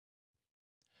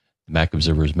Mac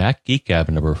Observer's Mac Geek Gab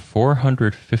number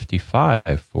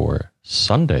 455 for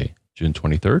Sunday, June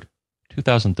 23rd,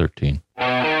 2013.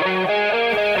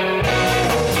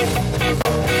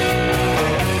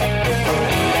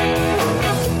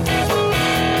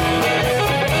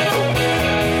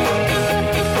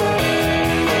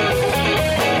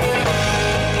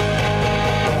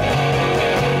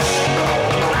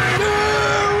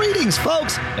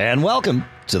 Folks, and welcome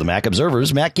to the Mac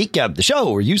Observer's Mac Geek Gab, the show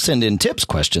where you send in tips,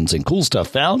 questions, and cool stuff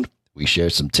found. We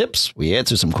share some tips, we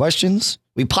answer some questions,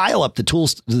 we pile up the tool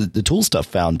stuff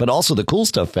found, but also the cool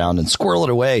stuff found, and squirrel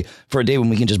it away for a day when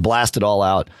we can just blast it all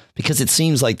out, because it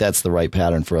seems like that's the right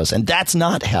pattern for us. And that's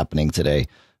not happening today,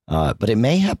 but it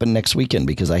may happen next weekend,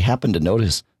 because I happen to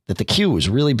notice that the queue is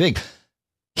really big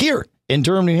here in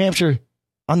Durham, New Hampshire,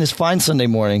 on this fine Sunday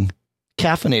morning,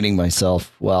 caffeinating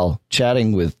myself while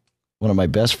chatting with one of my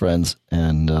best friends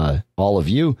and all of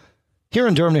you. Here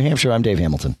in Durham, New Hampshire, I'm Dave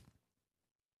Hamilton.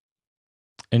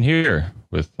 And here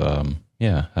with, I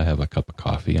have a cup of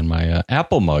coffee in my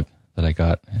Apple mug that I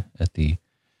got at the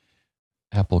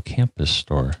Apple campus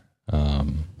store.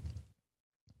 John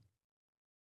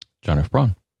F.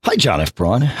 Braun. Hi, John F.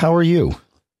 Braun. How are you?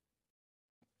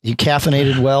 You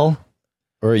caffeinated well?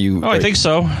 Or are you? I think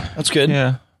so. That's good.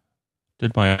 Yeah.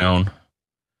 Did my own.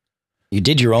 You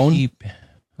did your own? It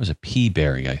was a pea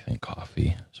berry, I think,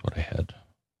 coffee is what I had.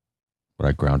 What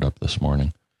I ground up this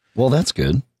morning. Well, that's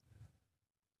good.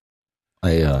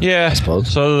 I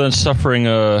suppose. So other than suffering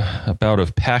a bout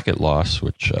of packet loss,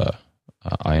 which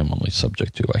I am only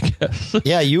subject to, I guess.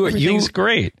 Yeah, Everything's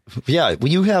great. Yeah,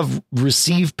 well, you have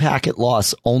received packet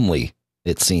loss only,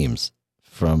 it seems,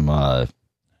 from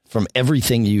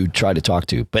everything you try to talk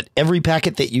to. But every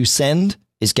packet that you send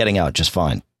is getting out just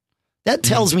fine. That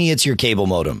tells me it's your cable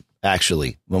modem.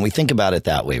 Actually, when we think about it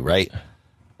that way, right?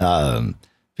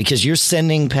 Because you're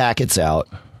sending packets out,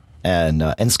 and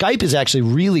Skype is actually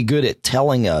really good at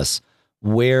telling us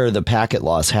where the packet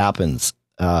loss happens,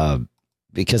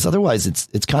 because otherwise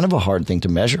it's kind of a hard thing to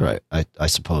measure, I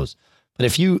suppose. But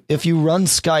if you run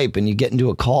Skype and you get into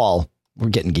a call, we're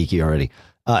getting geeky already,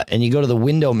 and you go to the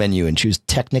window menu and choose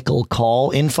technical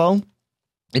call info,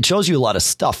 it shows you a lot of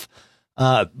stuff.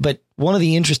 But one of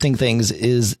the interesting things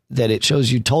is that it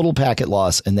shows you total packet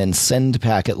loss and then send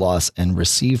packet loss and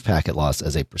receive packet loss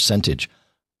as a percentage.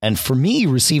 And for me,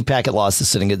 receive packet loss is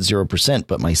sitting at 0%,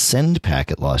 but my send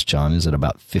packet loss, John, is at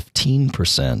about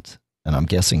 15%. And I'm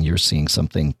guessing you're seeing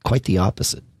something quite the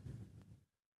opposite.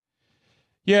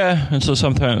 Yeah, and so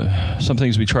some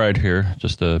things we tried here,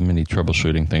 just a mini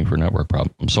troubleshooting thing for network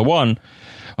problems. So one,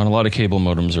 on a lot of cable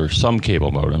modems, or some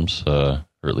cable modems,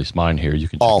 or at least mine here, you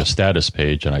can check the status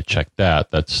page, and I checked that.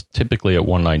 That's typically at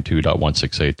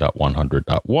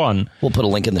 192.168.100.1. We'll put a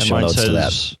link in the show notes to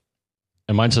that.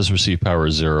 And mine says receive power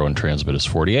is 0 and transmit is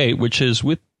 48, which is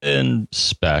within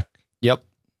spec. Yep.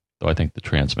 Though I think the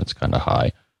transmit's kind of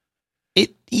high. I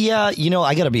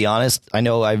got to be honest. I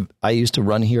know I used to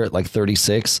run here at like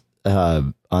 36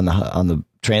 on the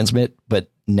transmit,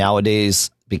 but nowadays,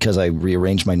 because I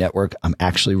rearranged my network, I'm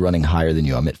actually running higher than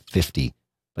you. I'm at 50.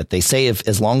 But they say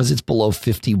as long as it's below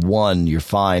 51, you're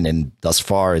fine. And thus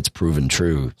far, it's proven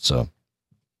true. So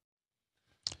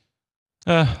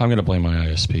I'm going to blame my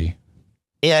ISP.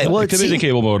 Yeah, well, it could be the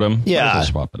cable modem. Yeah, I'll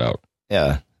swap it out.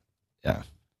 Yeah.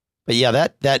 But yeah,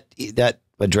 that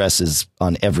address is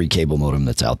on every cable modem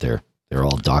that's out there. They're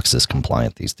all DOCSIS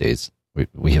compliant these days.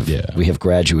 We have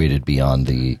graduated beyond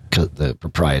the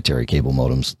proprietary cable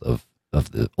modems of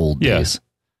the old days.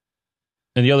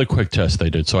 And the other quick test they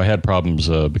did, so I had problems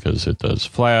because it does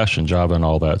Flash and Java and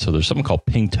all that. So there's something called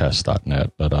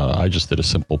pingtest.net, but I just did a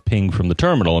simple ping from the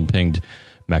terminal and pinged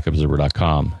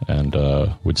macobserver.com and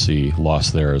would see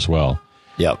loss there as well.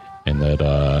 Yep. And that,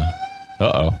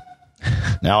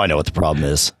 now I know what the problem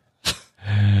is.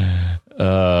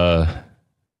 Yeah,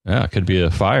 it could be a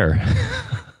fire.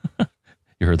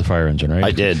 You heard the fire engine, right?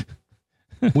 I did.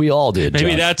 We all did. Maybe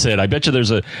Josh. That's it. I bet you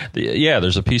there's a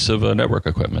piece of network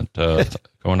equipment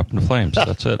going up into flames.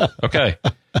 That's it. Okay.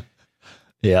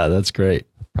 Yeah, that's great.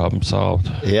 Problem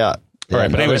solved. Yeah. All right.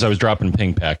 But anyways, I was dropping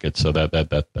ping packets, so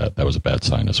that was a bad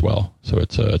sign as well. So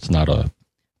it's not a.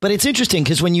 But it's interesting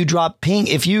because when you drop ping,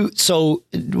 so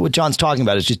what John's talking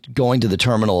about is just going to the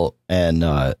terminal and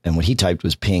what he typed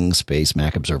was ping space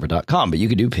macobserver.com, but you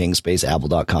could do ping space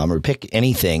apple.com or pick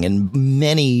anything, and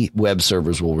many web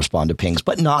servers will respond to pings,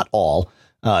 but not all.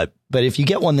 But if you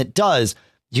get one that does,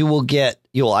 you'll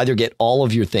either get all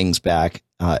of your things back,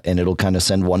 and it'll kind of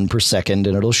send one per second,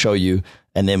 and it'll show you,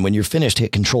 and then when you're finished,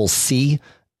 hit Control C,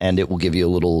 and it will give you a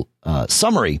little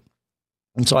summary.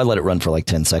 And so I let it run for like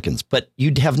 10 seconds. But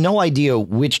you'd have no idea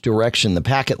which direction the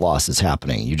packet loss is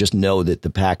happening. You just know that the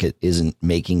packet isn't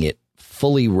making it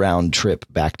fully round trip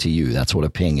back to you. That's what a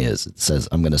ping is. It says,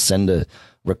 I'm going to send a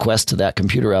request to that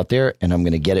computer out there, and I'm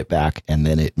going to get it back. And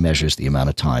then it measures the amount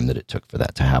of time that it took for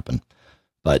that to happen.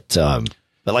 But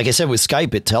like I said, with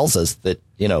Skype, it tells us that,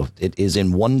 it is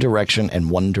in one direction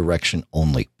and one direction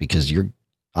only, because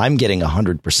I'm getting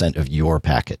 100% of your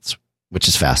packets, which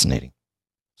is fascinating.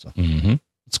 So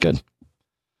It's good.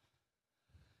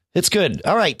 It's good.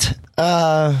 All right.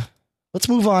 Let's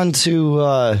move on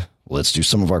to, let's do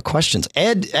some of our questions.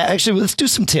 Ed, actually, let's do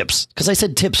some tips, because I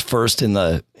said tips first in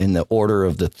the order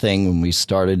of the thing when we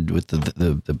started with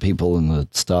the people and the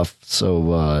stuff.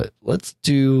 So let's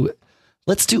do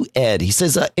Ed. He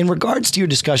says, in regards to your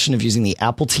discussion of using the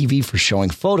Apple TV for showing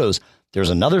photos, there's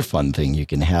another fun thing you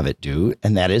can have it do,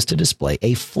 and that is to display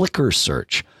a Flickr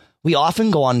search. We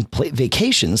often go on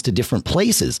vacations to different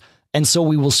places, and so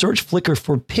we will search Flickr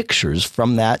for pictures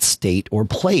from that state or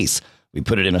place. We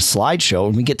put it in a slideshow,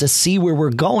 and we get to see where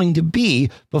we're going to be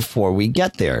before we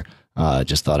get there.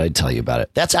 Just thought I'd tell you about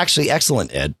it. That's actually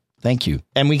excellent, Ed. Thank you.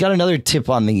 And we got another tip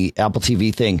on the Apple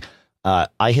TV thing.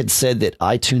 I had said that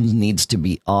iTunes needs to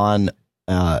be on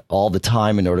all the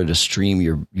time in order to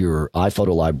stream your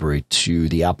iPhoto library to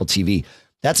the Apple TV.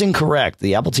 That's incorrect.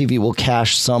 The Apple TV will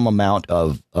cache some amount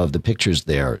of the pictures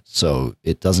there, so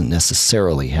it doesn't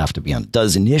necessarily have to be on. It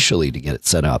does initially to get it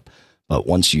set up, but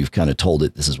once you've kind of told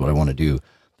it this is what I want to do,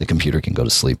 the computer can go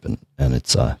to sleep, and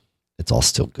it's all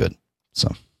still good.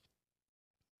 So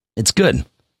it's good.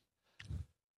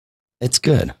 It's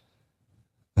good.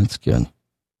 It's good.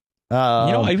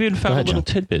 I even found a little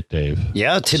tidbit, Dave.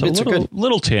 Yeah, tidbits are good.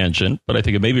 Little tangent, but I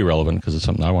think it may be relevant because it's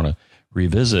something I want to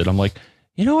revisit. I'm like,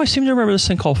 I seem to remember this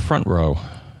thing called Front Row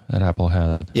that Apple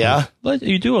had. Yeah.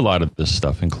 You do a lot of this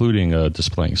stuff, including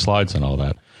displaying slides and all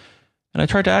that. And I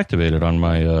tried to activate it on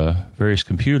my various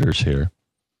computers here.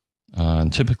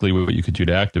 And typically what you could do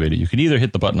to activate it, you could either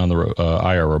hit the button on the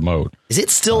IR remote. Is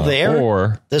it still there?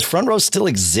 Or does Front Row still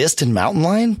exist in Mountain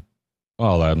Lion?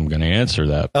 Well, I'm going to answer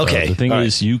that. Okay. The thing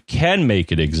is, you can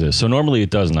make it exist. So normally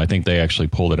it doesn't. I think they actually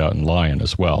pulled it out in Lion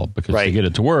as well, because to get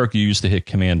it to work, you used to hit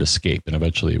Command Escape, and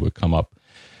eventually it would come up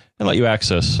and let you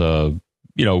access, it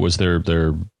was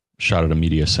their shot at a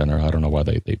media center. I don't know why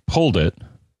they pulled it,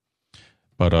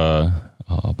 but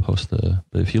I'll post but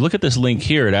if you look at this link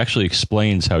here, it actually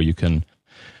explains how you can,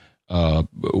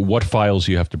 what files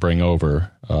you have to bring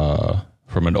over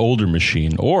from an older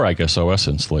machine, or I guess OS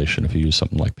installation if you use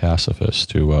something like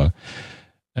Pacifist to,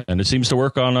 and it seems to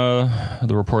work on,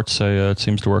 the reports say it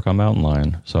seems to work on Mountain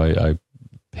Lion. So I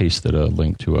pasted a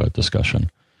link to a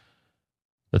discussion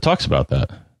that talks about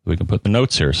that. We can put the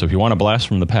notes here. So if you want to blast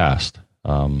from the past,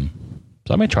 so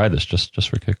I may try this just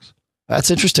for kicks. That's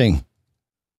interesting.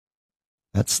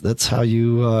 That's how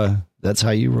you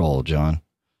roll, John.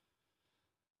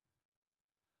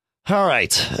 All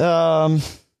right.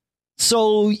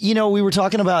 So, we were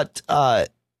talking about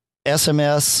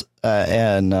SMS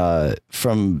and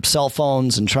from cell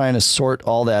phones and trying to sort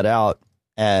all that out.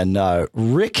 And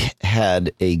Rick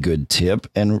had a good tip.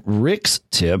 And Rick's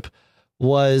tip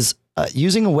was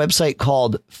using a website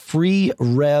called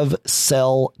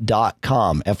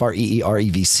freerevcell.com,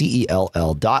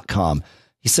 FREEREVCELL.com.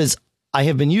 He says, I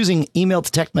have been using email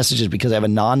to text messages because I have a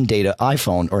non-data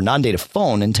iPhone or non-data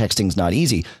phone, and texting's not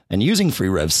easy. And using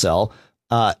FreeRevCell,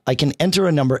 I can enter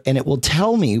a number and it will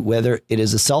tell me whether it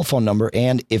is a cell phone number.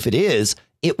 And if it is,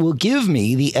 it will give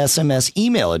me the SMS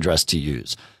email address to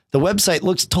use. The website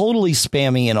looks totally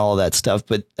spammy and all that stuff.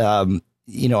 But, I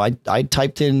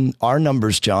typed in our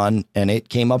numbers, John, and it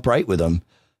came up right with them.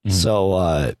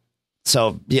 Mm-hmm.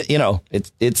 So,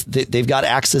 they've got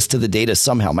access to the data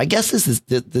somehow. My guess is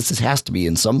this has to be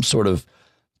in some sort of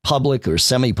public or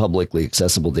semi-publicly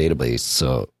accessible database.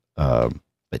 So,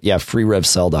 but yeah,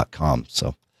 freerevcell.com.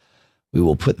 So we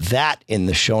will put that in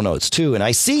the show notes too. And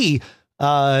I see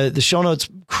the show notes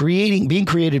being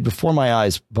created before my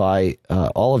eyes by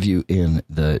all of you in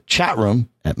the chat room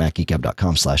at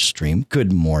macgeekgab.com/stream.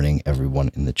 Good morning, everyone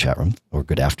in the chat room, or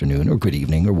good afternoon, or good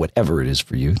evening, or whatever it is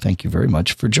for you. Thank you very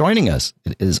much for joining us.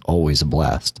 It is always a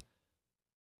blast.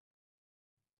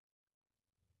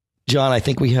 John, I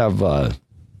think we have.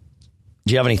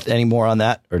 Do you have any more on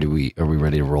that, or are we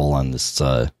ready to roll on this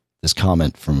this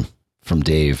comment from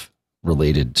Dave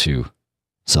related to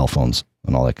cell phones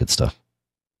and all that good stuff?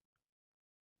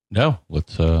 No,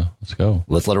 let's go.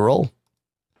 Let's let it roll.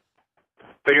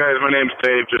 Hey guys, my name's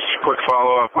Dave. Just a quick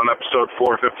follow up on episode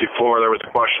 454. There was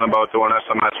a question about doing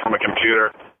SMS from a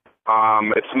computer.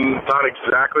 It's not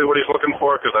exactly what he's looking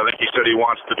for, because I think he said he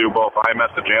wants to do both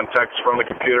iMessage and text from the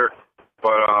computer.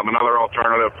 But another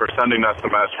alternative for sending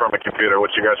SMS from a computer,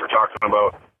 which you guys were talking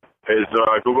about, is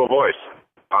Google Voice.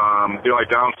 The only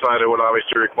downside, it would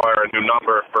obviously require a new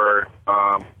number for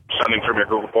sending from your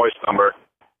Google Voice number.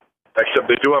 Except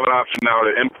they do have an option now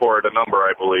to import a number,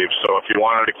 I believe. So if you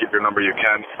wanted to keep your number, you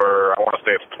can for, I want to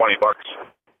say it's $20.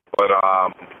 But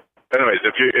anyways,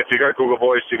 if you got Google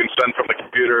Voice, you can send from the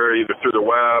computer either through the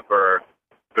web, or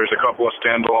there's a couple of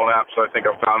standalone apps I think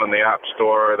I've found in the App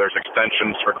Store. There's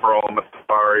extensions for Chrome and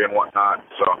Safari and whatnot.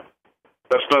 So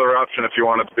that's another option if you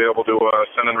wanted to be able to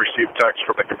send and receive text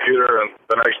from the computer. And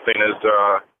the nice thing is,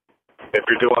 if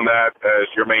you're doing that as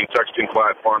your main texting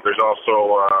platform, there's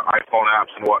also iPhone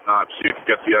apps and whatnot, so you can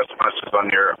get the SMSs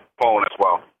on your phone as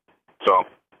well. So,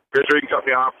 here's where you can cut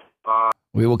me off.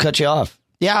 We will cut you off.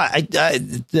 Yeah, I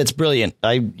that's brilliant.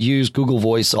 I use Google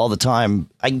Voice all the time.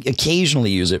 I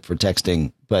occasionally use it for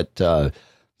texting, but I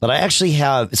actually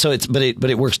have. So but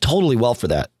it works totally well for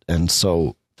that. And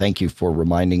so, thank you for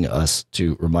reminding us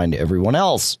to remind everyone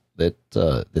else that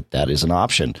that is an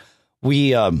option.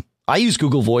 I use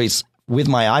Google Voice with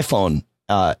my iPhone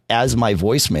as my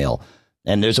voicemail.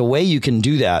 And there's a way you can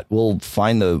do that. We'll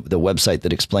find the website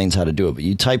that explains how to do it. But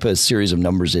you type a series of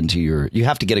numbers into you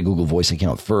have to get a Google Voice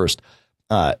account first.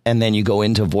 And then you go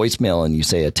into voicemail and you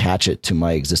say, attach it to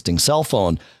my existing cell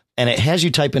phone. And it has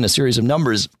you type in a series of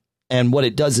numbers. And what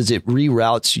it does is it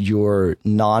reroutes your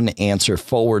non-answer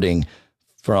forwarding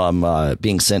from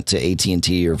being sent to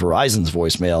AT&T or Verizon's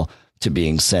voicemail to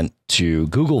being sent to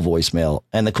Google voicemail.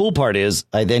 And the cool part is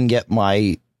I then get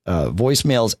my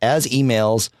voicemails as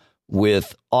emails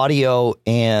with audio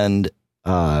and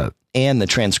the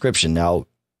transcription. Now,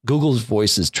 Google's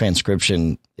Voice's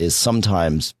transcription is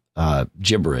sometimes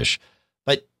gibberish,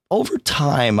 but over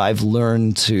time I've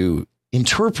learned to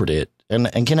interpret it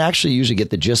and can actually usually get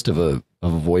the gist of a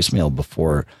voicemail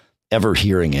before ever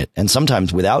hearing it, and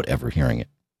sometimes without ever hearing it.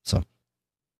 So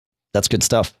that's good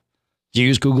stuff. Do you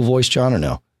use Google Voice, John, or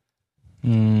no?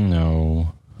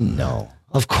 No.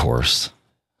 Of course.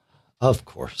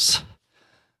 It's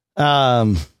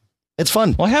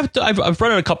fun. Well, I've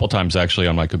run it a couple times actually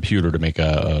on my computer to make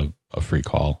a free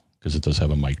call, because it does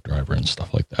have a mic driver and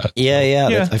stuff like that.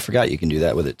 Yeah. I forgot you can do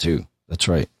that with it too. That's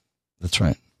right.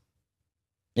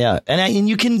 Yeah, and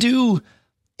you can do.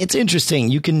 It's interesting.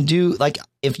 You can do, like,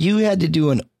 if you had to do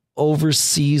an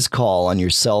overseas call on your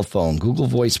cell phone, Google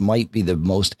Voice might be the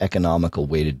most economical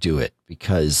way to do it,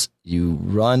 because you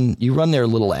run their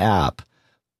little app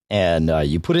and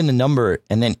you put in the number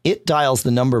and then it dials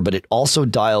the number, but it also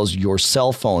dials your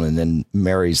cell phone and then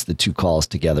marries the two calls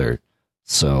together.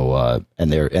 So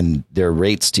and their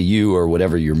rates to you, or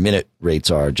whatever your minute rates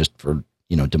are, just for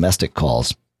domestic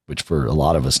calls, which for a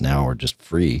lot of us now are just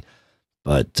free,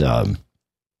 but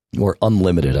or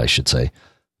unlimited, I should say.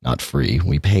 Not free.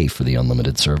 We pay for the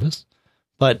unlimited service,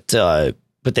 but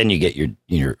then you get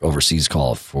your overseas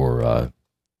call for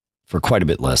quite a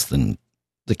bit less than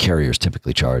the carriers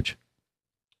typically charge.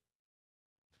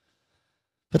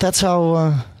 But that's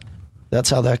how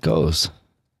that goes.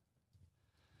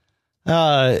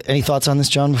 Any thoughts on this,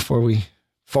 John? Before we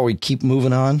keep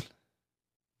moving on.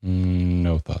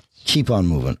 No thoughts. Keep on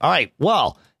moving. All right.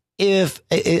 Well, if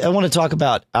I want to talk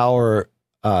about our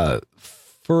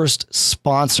first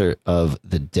sponsor of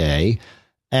the day.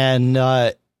 And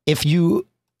if you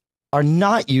are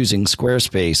not using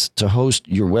Squarespace to host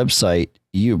your website,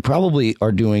 you probably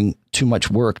are doing too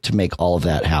much work to make all of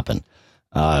that happen.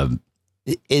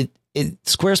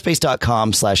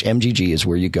 Squarespace.com/MGG is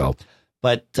where you go.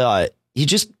 But you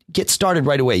just get started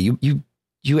right away. You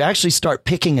actually start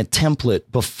picking a template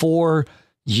before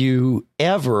you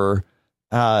ever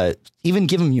even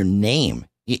give them your name.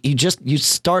 You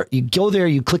go there,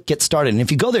 you click get started. And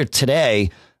if you go there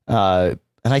today, and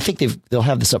I think they'll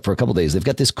have this up for a couple of days. They've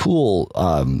got this cool,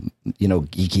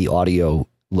 geeky audio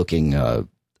looking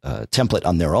template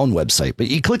on their own website, but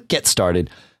you click get started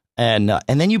and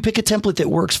then you pick a template that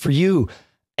works for you.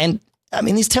 And I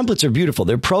mean, these templates are beautiful.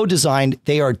 They're pro designed.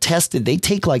 They are tested. They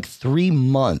take like 3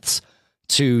 months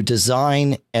to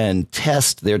design and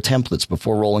test their templates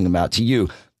before rolling them out to you.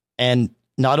 And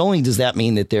not only does that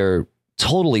mean that they're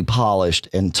totally polished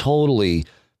and totally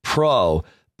pro,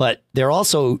 but they're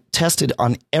also tested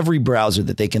on every browser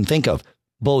that they can think of,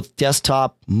 both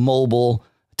desktop, mobile,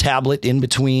 tablet in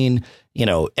between,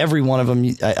 every one of them.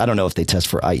 I don't know if they test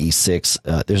for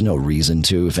IE6. There's no reason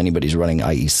to. If anybody's running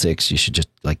IE6, you should just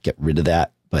get rid of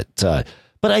that. But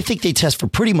I think they test for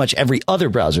pretty much every other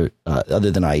browser other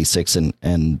than IE6,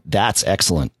 and that's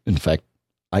excellent. In fact,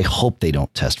 I hope they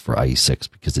don't test for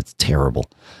IE6 because it's terrible.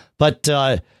 But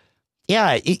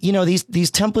yeah,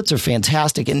 these templates are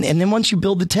fantastic. And then once you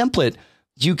build the template,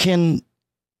 you can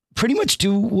pretty much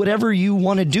do whatever you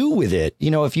want to do with it.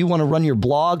 You know, if you want to run your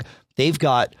blog, they've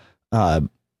got,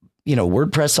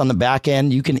 WordPress on the back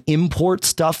end. You can import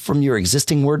stuff from your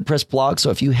existing WordPress blog. So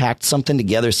if you hacked something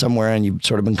together somewhere and you've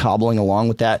sort of been cobbling along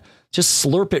with that, just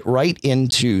slurp it right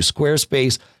into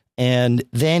Squarespace, and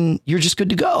then you're just good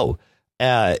to go.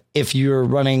 If you're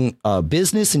running a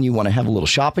business and you want to have a little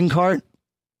shopping cart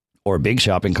or a big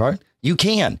shopping cart, you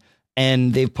can.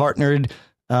 And they've partnered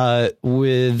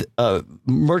with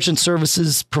merchant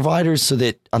services providers so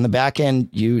that on the back end,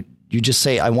 you just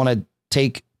say, I want to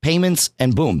take payments,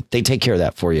 and boom, they take care of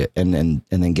that for you and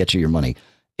then get you your money.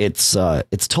 It's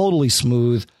totally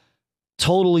smooth,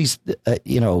 totally,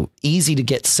 easy to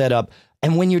get set up.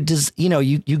 And when you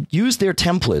use their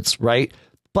templates, right?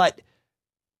 But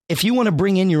if you want to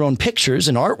bring in your own pictures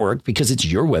and artwork because it's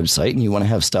your website and you want to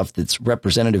have stuff that's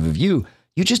representative of you,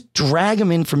 you just drag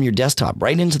them in from your desktop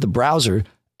right into the browser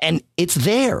and it's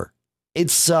there.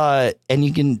 It's and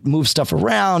you can move stuff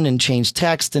around and change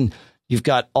text, and you've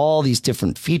got all these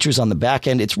different features on the back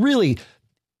end. It's really,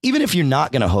 even if you're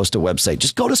not going to host a website,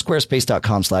 just go to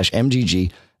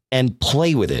squarespace.com/MGG and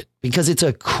play with it because it's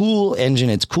a cool engine.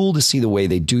 It's cool to see the way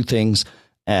they do things.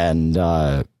 And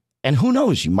who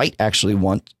knows, you might actually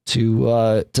want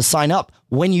to sign up.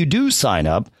 When you do sign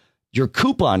up, your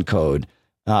coupon code,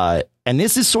 and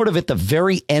this is sort of at the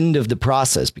very end of the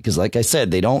process, because like I said,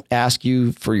 they don't ask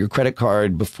you for your credit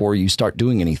card before you start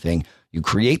doing anything. You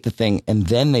create the thing and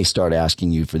then they start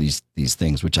asking you for these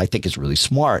things, which I think is really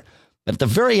smart. But at the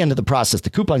very end of the process, the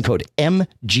coupon code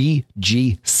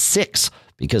MGG6,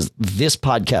 because this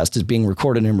podcast is being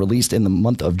recorded and released in the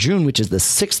month of June, which is the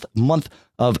 6th month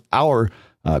of our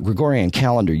Gregorian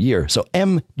calendar year. So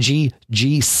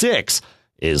MGG6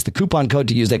 is the coupon code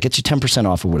to use. That gets you 10%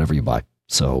 off of whatever you buy.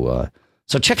 So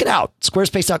check it out.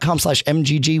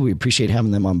 Squarespace.com/MGG. We appreciate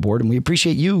having them on board, and we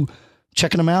appreciate you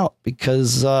checking them out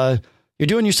because you're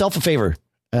doing yourself a favor.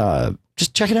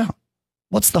 Just check it out.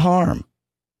 What's the harm?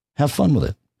 Have fun with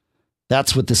it.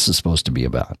 That's what this is supposed to be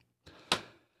about.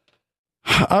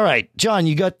 All right, John,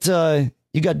 you got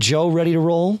Joe ready to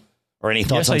roll? Or any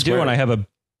thoughts? Yes, I do, and I have a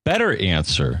better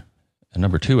answer. And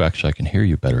number two, actually, I can hear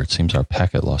you better. It seems our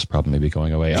packet loss problem may be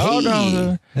going away. Hey. Oh,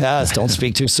 no. Yes, don't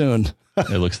speak too soon.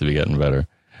 It looks to be getting better.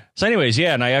 So anyways,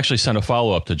 yeah, and I actually sent a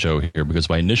follow-up to Joe here because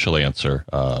my initial answer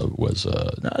was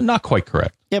not quite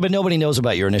correct. Yeah, but nobody knows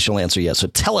about your initial answer yet, so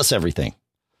tell us everything.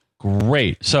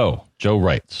 Great. So Joe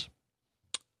writes,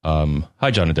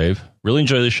 hi, John and Dave. Really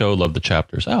enjoy the show. Love the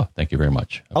chapters. Oh, thank you very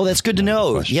much. Oh, that's good to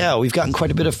know. Yeah, we've gotten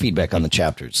quite a bit of feedback on the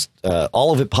chapters.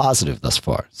 All of it positive thus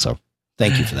far. So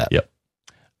thank you for that. Yep.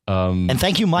 And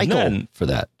thank you, Michael, for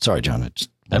that. Sorry, John.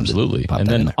 Absolutely. And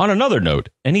then on another note,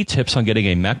 any tips on getting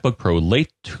a MacBook Pro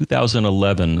late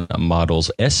 2011 model's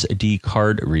SD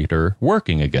card reader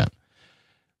working again?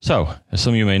 So, as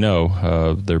some of you may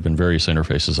know, there have been various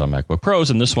interfaces on MacBook Pros,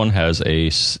 and this one has a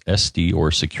SD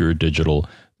or secure digital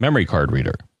memory card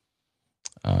reader,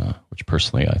 which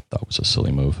personally I thought was a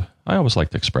silly move. I always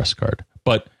liked Express Card.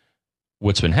 But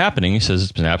what's been happening, he says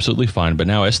it's been absolutely fine, but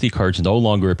now SD cards no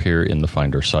longer appear in the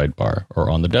Finder sidebar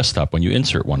or on the desktop when you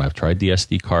insert one. I've tried the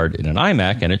SD card in an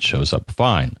iMac, and it shows up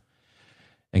fine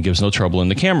and gives no trouble in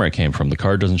the camera it came from. The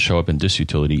card doesn't show up in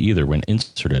Disutility either when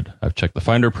inserted. I've checked the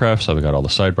Finder prefs. I've got all the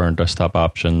sidebar and desktop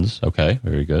options. Okay,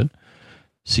 very good.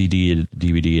 CD,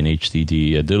 DVD, and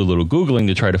HDD. I did a little Googling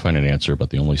to try to find an answer, but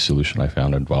the only solution I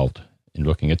found involved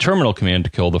invoking a terminal command to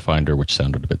kill the Finder, which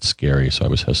sounded a bit scary, so I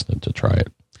was hesitant to try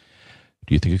it.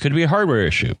 Do you think it could be a hardware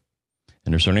issue?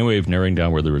 And is there any way of narrowing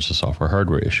down whether it's a software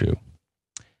hardware issue?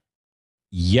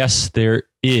 Yes, there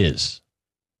is.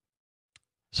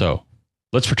 So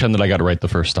let's pretend that I got it right the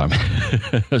first time.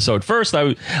 So at first,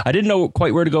 I didn't know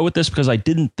quite where to go with this because I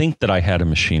didn't think that I had a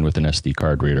machine with an SD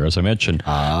card reader. As I mentioned,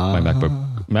 my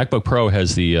MacBook Pro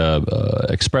has the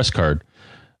Express Card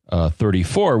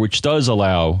 34, which does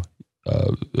allow,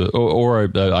 or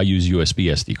I use USB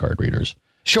SD card readers.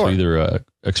 Sure. So either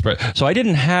Express. So I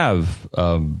didn't have.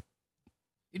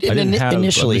 You didn't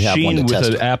initially have one to with test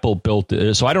an it. Apple built.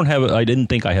 So I don't have. I didn't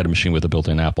think I had a machine with a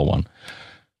built-in Apple one.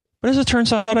 But as it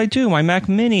turns out, I do. My Mac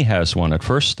Mini has one. At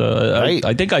first, Right.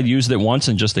 I think I used it once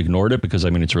and just ignored it because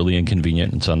it's really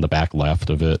inconvenient. It's on the back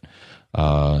left of it,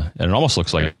 and it almost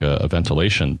looks like a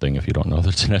ventilation thing if you don't know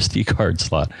that it's an SD card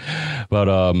slot. But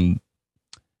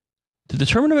to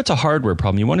determine if it's a hardware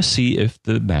problem, you want to see if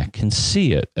the Mac can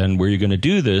see it. And where you're going to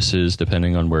do this is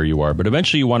depending on where you are. But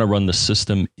eventually you want to run the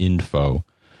system info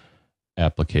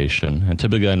application. And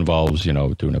typically that involves,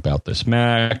 doing about this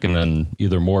Mac and then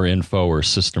either more info or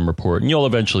system report. And you'll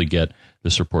eventually get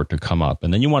this report to come up.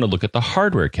 And then you want to look at the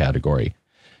hardware category.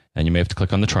 and you may have to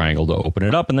click on the triangle to open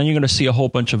it up, and then you're going to see a whole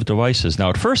bunch of devices. Now,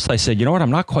 at first I said, you know what,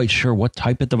 I'm not quite sure what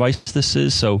type of device this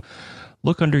is, so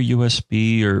look under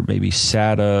USB or maybe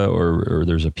SATA or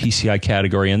there's a PCI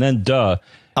category, and then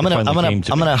I'm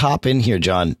gonna hop in here,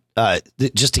 John.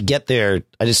 Just to get there,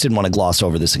 I just didn't want to gloss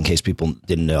over this in case people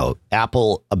didn't know.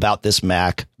 Apple about this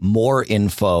Mac, more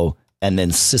info, and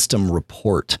then System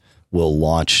Report will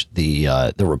launch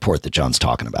the report that John's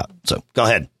talking about. So go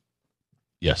ahead.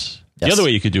 Yes. The other way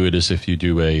you could do it is if you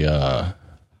do I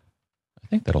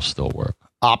think that'll still work.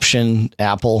 Option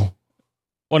Apple.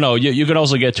 Well, no, you can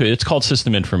also get to it. It's called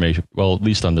System Information. Well, at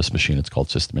least on this machine, it's called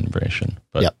System Information.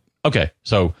 But yep. Okay,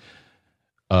 so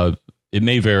it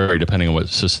may vary depending on what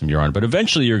system you're on, but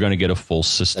eventually you're going to get a full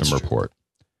system report.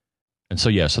 And so,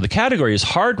 so the category is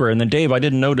hardware. And then, Dave, I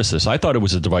didn't notice this. I thought it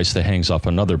was a device that hangs off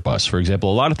another bus. For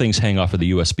example, a lot of things hang off of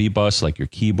the USB bus, like your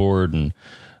keyboard and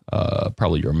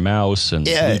probably your mouse and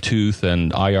Bluetooth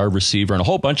and IR receiver and a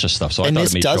whole bunch of stuff. So I thought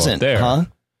it may show up there. Huh?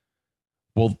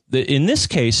 Well, in this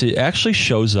case, it actually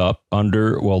shows up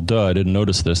under, I didn't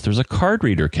notice this. There's a card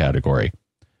reader category.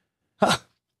 Huh.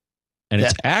 And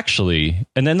it's actually,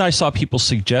 and then I saw people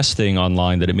suggesting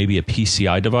online that it may be a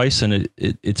PCI device, and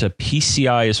it's a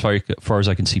PCI, as far as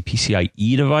I can see,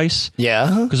 PCIe device.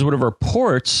 Yeah. Because one of our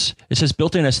ports, it says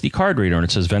built-in SD card reader, and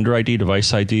it says vendor ID,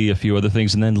 device ID, a few other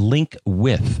things, and then link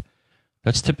with.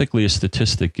 That's typically a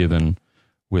statistic given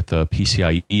with a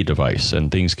PCIe device, and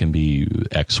things can be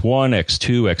X1,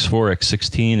 X2, X4,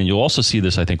 X16, and you'll also see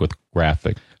this, I think, with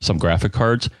some graphic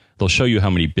cards. They'll show you how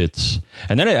many bits,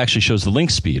 and then it actually shows the link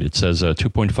speed. It says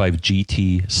 2.5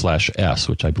 GT/s,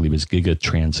 which I believe is giga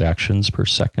transactions per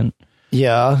second.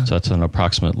 Yeah. So that's an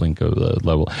approximate link of the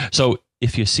level. So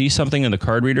if you see something in the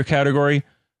card reader category,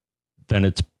 then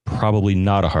it's probably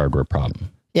not a hardware problem.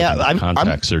 Yeah.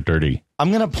 Contacts are dirty. I'm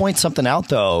going to point something out,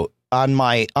 though. On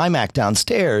my iMac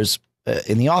downstairs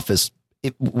in the office,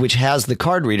 which has the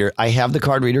card reader, I have the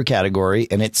card reader category,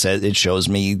 and it shows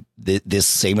me this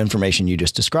same information you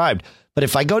just described. But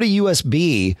if I go to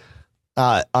USB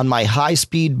on my high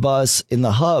speed bus in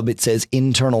the hub, it says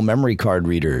internal memory card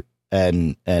reader,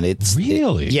 and it's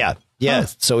really yeah. Huh.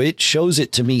 So it shows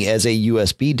it to me as a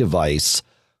USB device,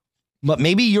 but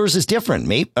maybe yours is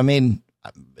different. It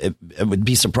would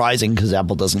be surprising because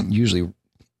Apple doesn't usually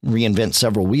reinvent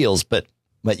several wheels, but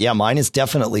yeah, mine is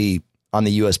definitely on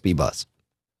the USB bus.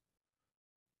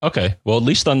 Okay. Well, at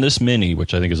least on this Mini,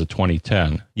 which I think is a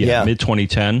 2010. Yeah. Mid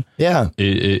 2010. Yeah.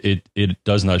 It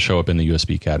does not show up in the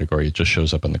USB category. It just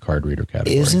shows up in the card reader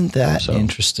category. Isn't that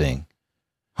interesting?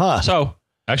 Huh. So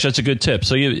actually, that's a good tip.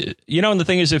 So and the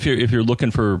thing is, if you're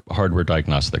looking for hardware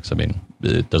diagnostics,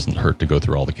 it doesn't hurt to go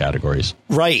through all the categories.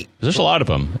 Right. There's a lot of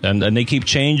them, and they keep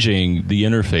changing the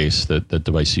interface that the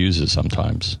device uses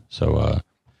sometimes. So,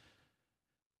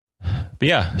 but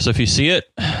yeah. So if you see it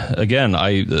again,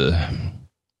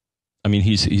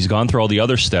 he's gone through all the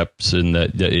other steps, and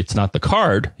that it's not the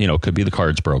card. It could be the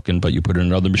card's broken, but you put it in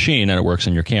another machine and it works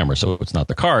in your camera, so it's not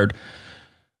the card.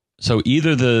 So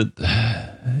either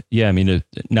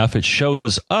now if it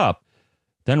shows up,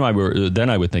 then I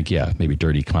would think, maybe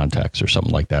dirty contacts or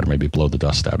something like that, or maybe blow the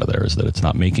dust out of there, is that it's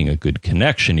not making a good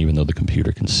connection, even though the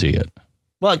computer can see it.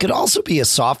 Well, it could also be a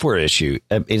software issue.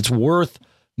 It's worth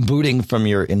booting from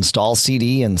your install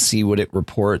CD and see what it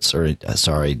reports, or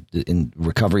in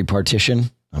recovery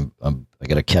partition. I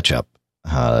got to catch up.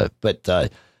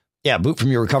 Boot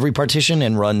from your recovery partition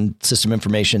and run System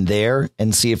Information there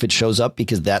and see if it shows up,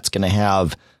 because that's going to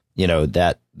have,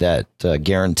 that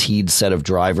guaranteed set of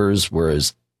drivers,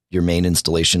 whereas your main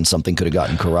installation, something could have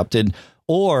gotten corrupted.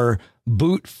 Or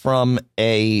boot from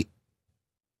and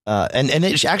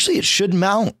it should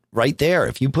mount right there.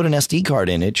 If you put an SD card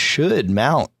in, it should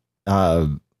mount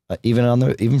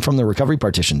even from the recovery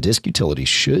partition. Disk Utility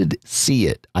should see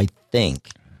it, I think.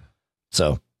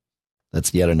 So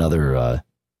that's yet another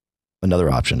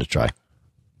option to try.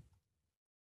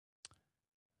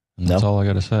 That's all I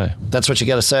got to say. That's what you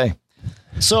got to say.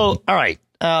 So, all right.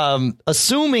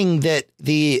 Assuming that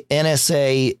the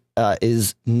NSA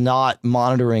is not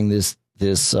monitoring this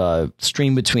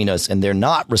stream between us, and they're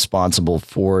not responsible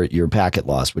for your packet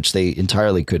loss, which they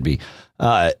entirely could be.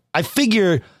 I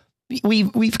figure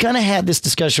we've kind of had this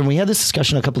discussion. We had this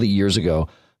discussion a couple of years ago,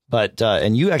 but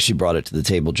and you actually brought it to the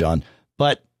table, John.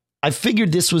 But I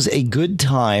figured this was a good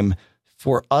time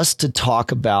for us to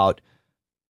talk about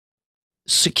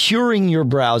securing your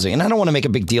browsing. And I don't want to make a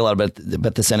big deal out about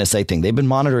this NSA thing. They've been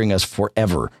monitoring us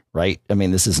forever, right?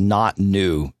 This is not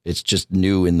new. It's just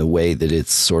new in the way that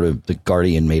it's sort of, the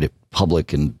Guardian made it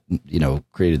public and,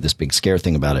 created this big scare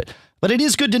thing about it. But it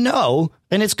is good to know.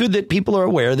 And it's good that people are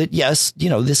aware that, yes,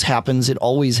 this happens. It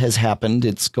always has happened.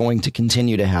 It's going to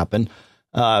continue to happen.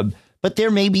 But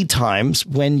there may be times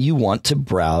when you want to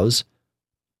browse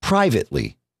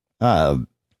privately. And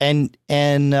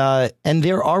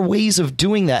there are ways of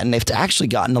doing that. And it's actually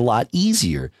gotten a lot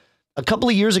easier. A couple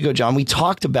of years ago, John, we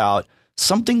talked about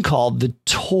something called the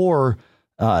Tor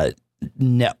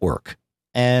network.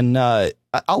 And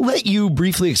I'll let you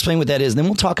briefly explain what that is. And then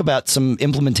we'll talk about some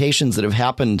implementations that have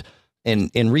happened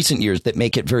in recent years that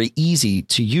make it very easy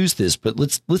to use this. But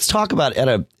let's talk about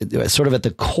at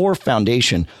the core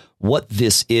foundation what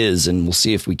this is, and we'll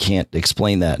see if we can't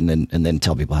explain that and then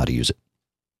tell people how to use it.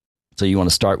 So you want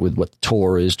to start with what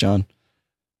Tor is, John?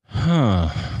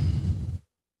 At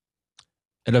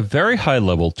a very high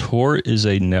level, Tor is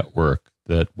a network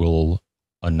that will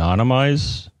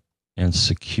anonymize and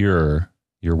secure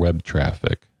your web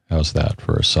traffic. How's that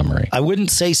for a summary? I wouldn't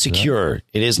say secure.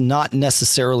 It is not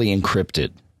necessarily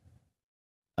encrypted,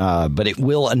 but it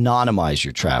will anonymize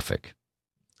your traffic.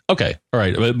 Okay. All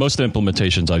right. Most of the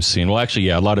implementations I've seen, well, actually,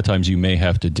 yeah, a lot of times you may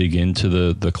have to dig into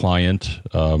the client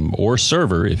or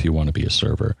server, if you want to be a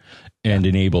server, and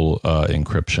enable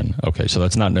encryption. Okay. So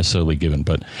that's not necessarily given.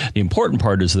 But the important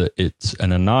part is that it's an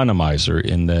anonymizer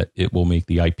in that it will make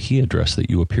the IP address that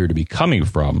you appear to be coming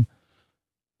from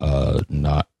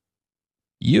not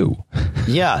you.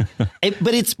 Yeah.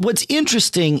 But it's what's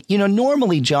interesting,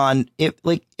 normally, John,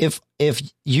 if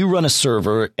you run a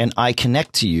server and I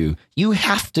connect to you, you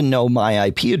have to know my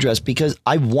IP address because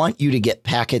I want you to get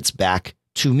packets back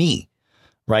to me.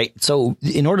 Right. So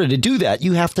in order to do that,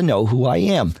 you have to know who I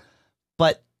am.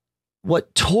 But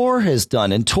what Tor has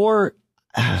done, and Tor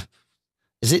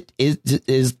it's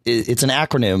an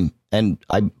acronym, and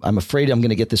I'm afraid I'm going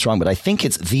to get this wrong, but I think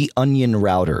it's the Onion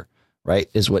Router. Right,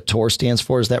 is what Tor stands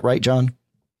for. Is that right, John?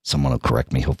 Someone will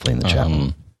correct me, hopefully in the chat.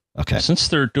 Okay. Since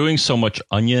they're doing so much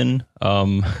onion,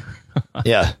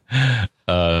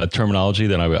 terminology,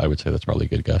 then I would say that's probably a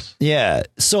good guess. Yeah.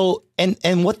 So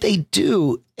and what they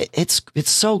do, it's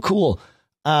so cool.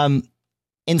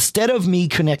 Instead of me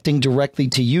connecting directly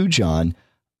to you, John,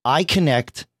 I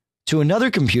connect to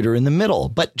another computer in the middle.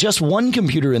 But just one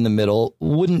computer in the middle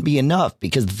wouldn't be enough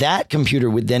because that computer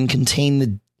would then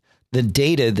contain the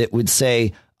data that would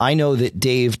say, I know that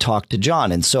Dave talked to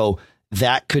John. And so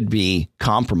that could be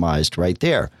compromised right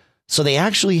there. So they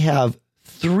actually have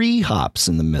 3 hops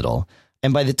in the middle.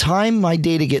 And by the time my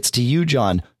data gets to you,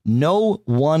 John, no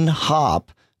one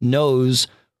hop knows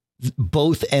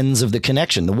both ends of the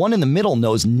connection. The one in the middle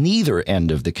knows neither end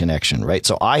of the connection, right?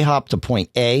 So I hop to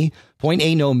point A. Point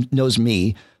A knows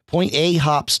me. Point A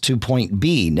hops to point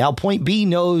B. Now point B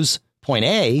knows point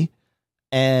A,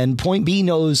 and point B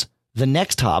knows the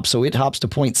next hop. So it hops to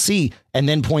point C, and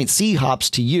then point C hops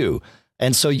to you.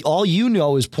 And so all you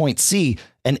know is point C,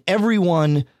 and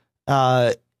everyone,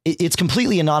 it's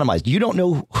completely anonymized. You don't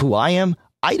know who I am.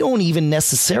 I don't even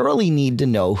necessarily need to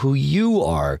know who you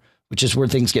are, which is where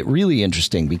things get really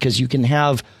interesting because you can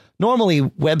have, normally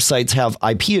websites have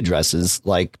IP addresses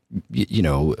like,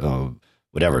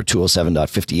 whatever,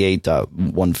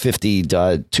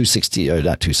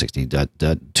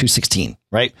 207.58.150.260,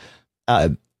 right?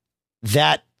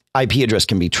 That IP address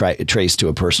can be traced to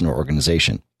a person or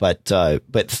organization, but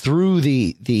through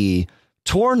the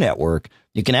Tor network,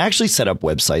 you can actually set up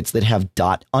websites that have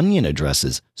 .onion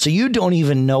addresses, so you don't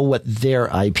even know what their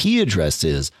IP address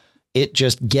is. It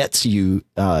just gets you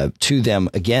to them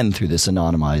again through this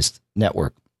anonymized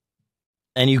network,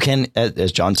 and you can,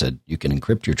 as John said, you can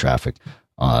encrypt your traffic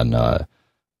on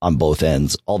both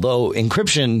ends. Although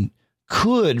encryption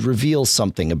could reveal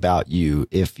something about you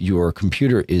if your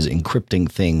computer is encrypting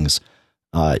things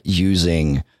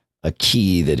using a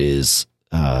key that is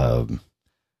that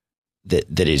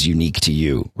is unique to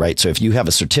you, right? So if you have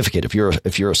a certificate, if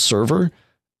you're a server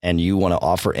and you want to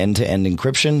offer end-to-end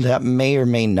encryption, that may or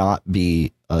may not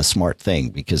be a smart thing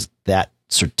because that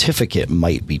certificate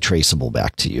might be traceable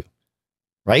back to you,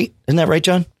 right? Isn't that right,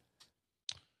 John?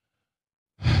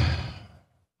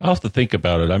 I'll have to think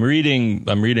about it. I'm reading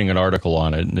an article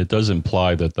on it, and it does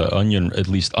imply that the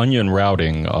onion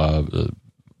routing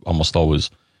almost always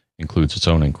includes its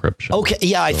own encryption. Okay,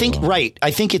 yeah, I think right.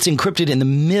 I think it's encrypted in the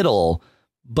middle,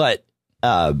 but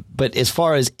as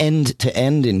far as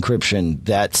end-to-end encryption,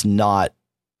 that's not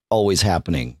always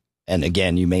happening. And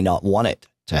again, you may not want it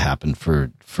to happen for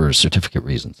certificate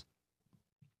reasons.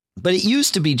 But it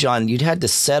used to be, John, you'd had to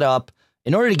set up,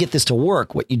 in order to get this to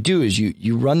work, what you do is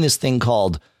you run this thing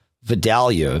called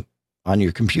Vidalia on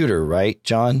your computer, right,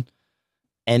 John?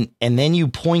 And then you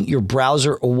point your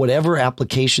browser or whatever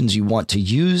applications you want to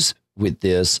use with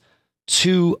this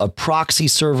to a proxy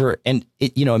server, and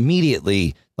it,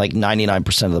 immediately, like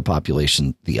 99% of the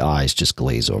population, the eyes just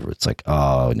glaze over. It's like,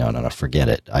 oh, no, forget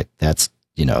it.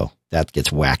 That gets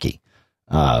wacky.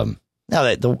 Now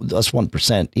that us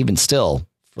 1%, even still,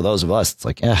 for those of us, it's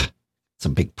like, it's a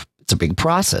big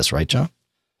process, right, John?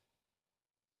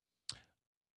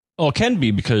 Well, it can be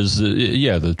because,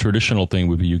 the traditional thing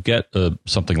would be you get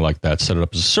something like that, set it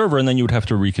up as a server, and then you would have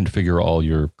to reconfigure all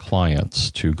your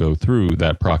clients to go through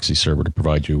that proxy server to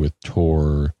provide you with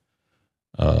Tor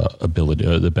ability,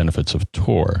 the benefits of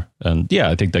Tor. And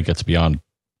I think that gets beyond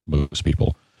most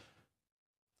people.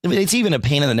 I mean, it's even a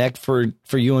pain in the neck for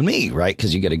you and me, right?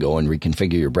 Because you got to go and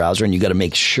reconfigure your browser, and you got to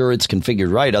make sure it's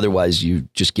configured right. Otherwise,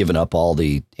 you've just given up all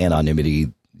the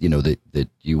anonymity,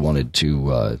 that you wanted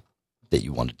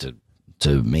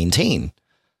to maintain.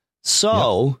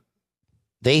 So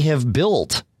they have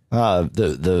built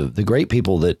the great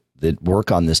people that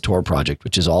work on this Tor project,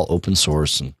 which is all open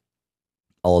source and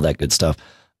all of that good stuff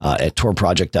at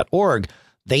torproject.org.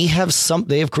 They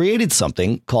have created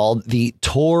something called the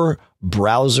Tor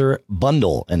Browser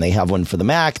Bundle, and they have one for the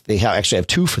Mac. They actually have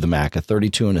two for the Mac, a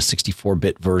 32 and a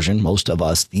 64-bit version. Most of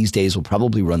us these days will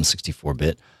probably run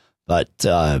 64-bit, but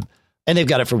and they've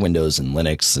got it for Windows and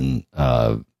Linux, and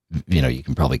you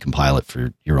can probably compile it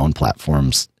for your own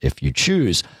platforms if you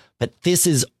choose. But this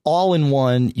is all in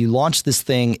one. You launch this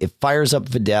thing, it fires up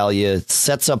Vidalia,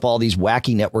 sets up all these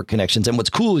wacky network connections, and what's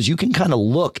cool is you can kind of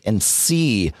look and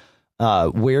see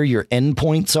where your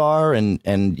endpoints are and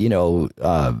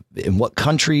in what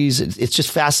countries. It's just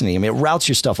fascinating. I mean, it routes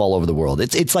your stuff all over the world.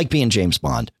 It's like being James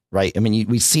Bond, right? I mean,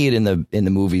 we see it in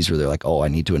the movies where they're like, oh, I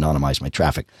need to anonymize my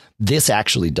traffic. This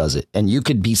actually does it. And you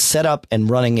could be set up and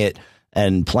running it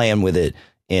and playing with it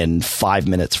in 5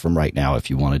 minutes from right now if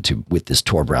you wanted to with this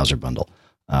Tor browser bundle.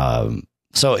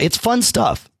 So it's fun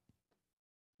stuff.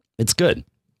 It's good.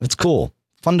 It's cool.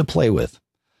 Fun to play with.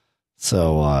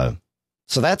 So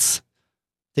that's.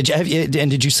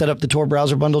 Did you set up the Tor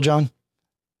browser bundle, John?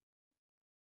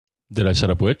 Did I set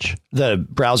up which? The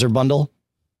browser bundle.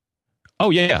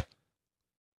 Oh yeah.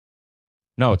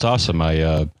 No, it's awesome.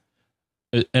 And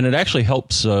it actually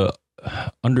helps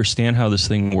understand how this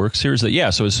thing works here. So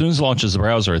as soon as it launches the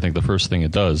browser, I think the first thing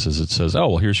it does is it says, oh,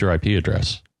 well, here's your IP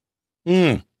address.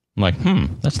 I'm like,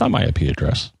 that's not my IP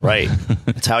address. Right.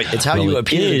 It's how well, you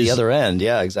appear to the other end.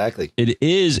 Yeah, exactly. It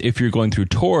is if you're going through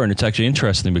Tor, and it's actually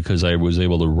interesting because I was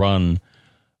able to run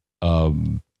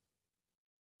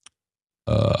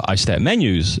iStat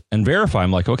menus and verify.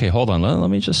 I'm like, okay, hold on, let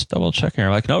me just double check here.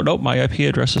 I'm like, nope, my IP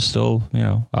address is still,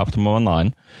 Optimum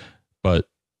Online. But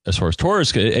as far as Tor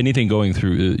is, anything going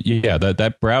through,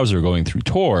 that browser going through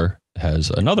Tor has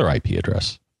another IP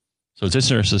address. So it's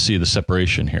interesting to see the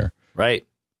separation here. Right.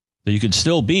 You could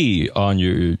still be on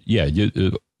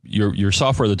your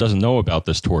software that doesn't know about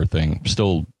this Tor thing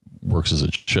still works as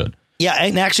it should. Yeah,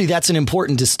 and actually that's an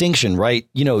important distinction, right?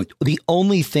 The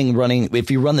only thing running,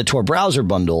 if you run the Tor browser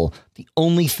bundle, the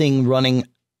only thing running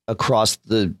across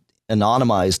the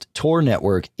anonymized Tor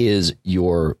network is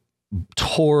your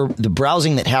Tor, the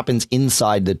browsing that happens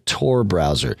inside the Tor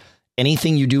browser.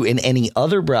 Anything you do in any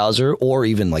other browser or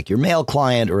even like your mail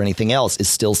client or anything else is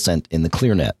still sent in the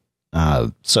ClearNet.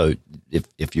 So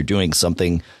if you're doing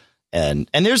something and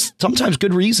there's sometimes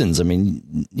good reasons. I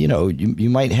mean, you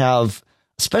might have,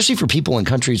 especially for people in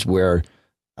countries where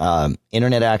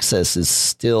internet access is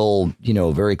still,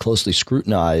 very closely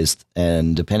scrutinized.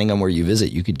 And depending on where you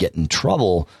visit, you could get in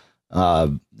trouble.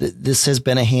 This has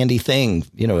been a handy thing.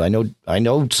 I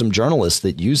know some journalists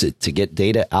that use it to get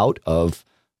data out of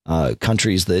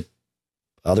countries that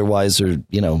otherwise are,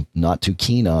 not too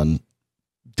keen on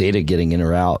data getting in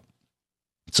or out.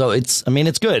 So it's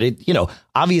good.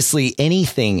 Obviously any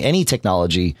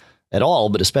technology at all,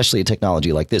 but especially a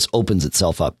technology like this opens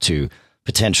itself up to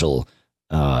potential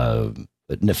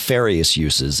nefarious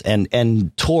uses.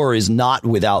 And Tor is not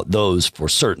without those for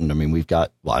certain. I mean, we've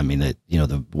got, the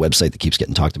website that keeps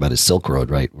getting talked about is Silk Road,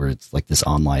 right? Where it's like this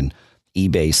online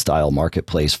eBay style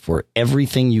marketplace for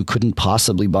everything you couldn't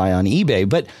possibly buy on eBay.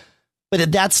 But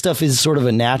that stuff is sort of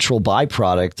a natural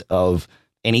byproduct of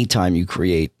any time you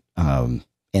create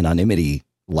anonymity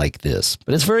like this.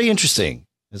 But it's very interesting.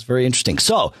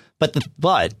 So, but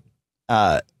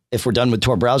if we're done with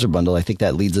Tor browser bundle, I think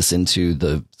that leads us into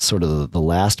the sort of the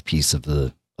last piece of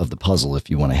the puzzle. If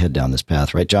you want to head down this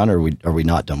path, right, John? Or are we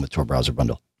not done with Tor browser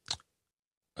bundle?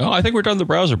 Oh, I think we're done with the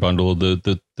browser bundle.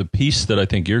 The piece that I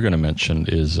think you're going to mention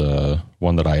is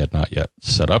one that I had not yet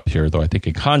set up here, though I think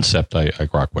in concept I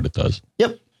grok what it does.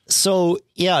 Yep. So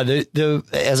yeah,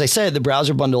 as I said, the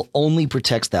browser bundle only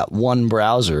protects that one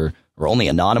browser, or only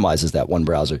anonymizes that one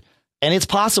browser. And it's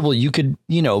possible you could,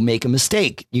 make a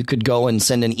mistake. You could go and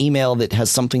send an email that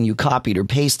has something you copied or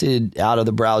pasted out of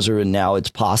the browser. And now it's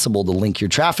possible to link your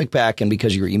traffic back. And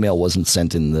because your email wasn't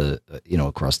sent in the,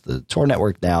 across the Tor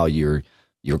network, now you're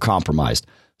compromised.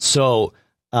 So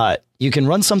you can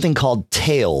run something called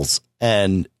Tails.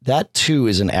 And that, too,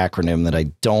 is an acronym that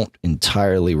I don't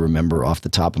entirely remember off the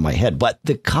top of my head. But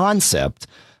the concept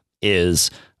is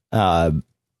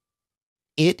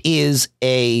it is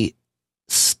a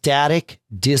static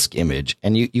disk image,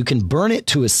 and you can burn it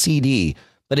to a CD,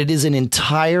 but it is an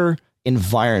entire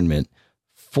environment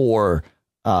for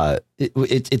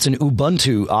it's an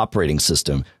Ubuntu operating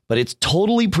system, but it's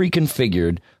totally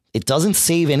pre-configured. It doesn't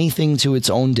save anything to its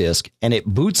own disk, and it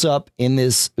boots up in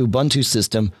this Ubuntu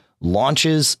system,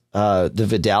 launches the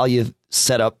Vidalia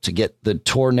setup to get the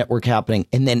Tor network happening,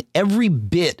 and then every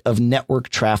bit of network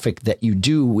traffic that you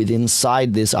do within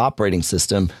inside this operating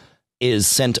system is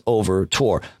sent over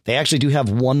Tor. They actually do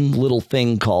have one little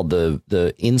thing called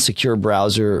the insecure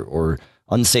browser or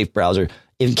unsafe browser.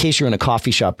 In case you're in a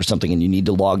coffee shop or something and you need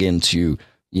to log into,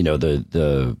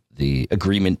 the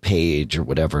agreement page or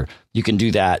whatever, you can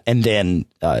do that. And then,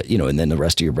 and then the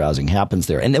rest of your browsing happens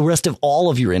there and the rest of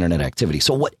all of your internet activity.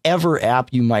 So whatever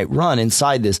app you might run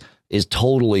inside this is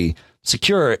totally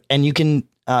secure. And you can,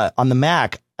 on the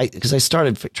Mac, because I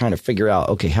started trying to figure out,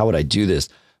 okay, how would I do this?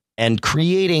 And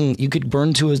you could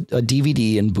burn to a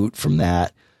DVD and boot from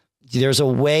that. There's a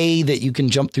way that you can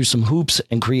jump through some hoops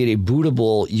and create a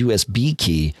bootable USB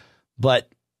key.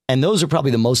 And those are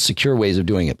probably the most secure ways of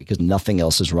doing it because nothing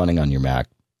else is running on your Mac.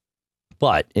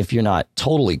 But if you're not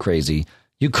totally crazy,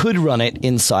 you could run it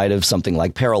inside of something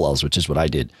like Parallels, which is what I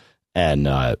did. And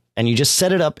you just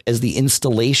set it up as the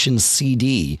installation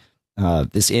CD,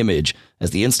 this image as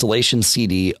the installation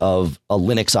CD of a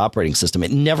Linux operating system.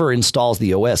 It never installs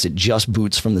the OS. It just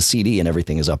boots from the CD and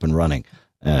everything is up and running.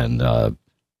 And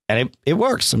it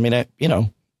works. I mean,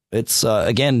 it's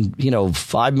again,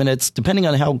 5 minutes, depending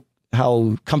on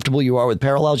how comfortable you are with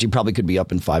Parallels, you probably could be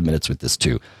up in 5 minutes with this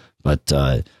too. But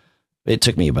it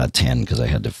took me about 10 because I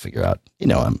had to figure out,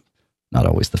 I'm not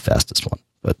always the fastest one.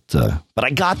 But I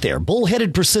got there.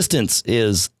 Bullheaded persistence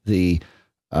is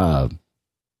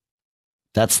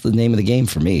that's the name of the game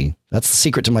for me. That's the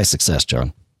secret to my success,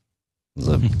 John.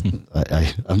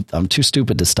 I'm too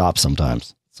stupid to stop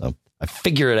sometimes, so I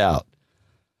figure it out.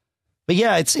 But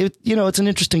yeah, it's an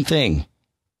interesting thing,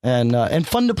 and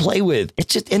fun to play with.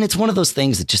 It's one of those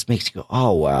things that just makes you go,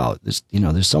 oh wow, there's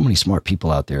so many smart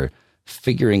people out there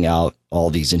figuring out all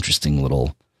these interesting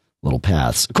little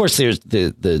paths. Of course, there's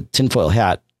the tinfoil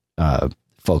hat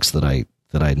folks that I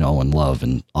know and love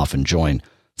and often join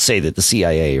say that the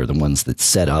CIA are the ones that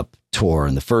set up Tor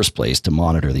in the first place to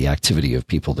monitor the activity of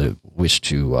people that wish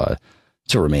to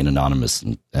remain anonymous,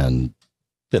 and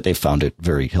that they found it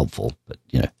very helpful. But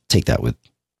take that with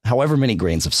however many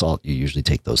grains of salt you usually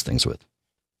take those things with.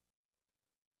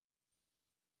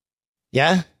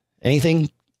 Yeah.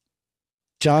 Anything,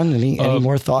 John? Any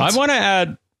more thoughts? I want to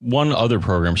add one other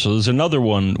program. So there's another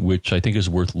one which I think is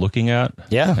worth looking at.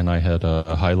 Yeah. And I had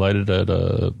highlighted at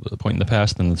a point in the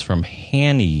past, and it's from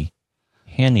Hannynet.com.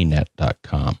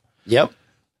 Yep.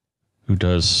 Who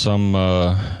does some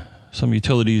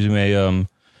utilities you may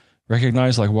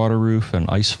recognize, like Waterroof and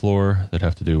Icefloor, that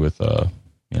have to do with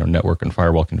network and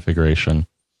firewall configuration.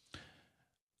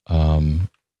 And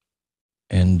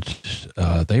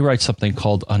they write something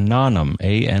called Anonym,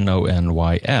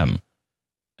 ANONYM.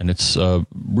 And it's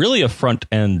really a front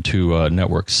end to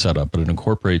network setup, but it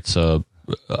incorporates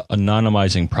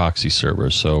anonymizing proxy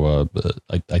servers. So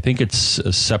I think it's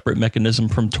a separate mechanism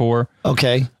from Tor.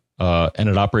 Okay. And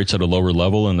it operates at a lower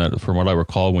level. And that, from what I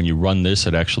recall, when you run this,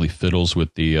 it actually fiddles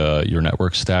with the your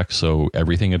network stack. So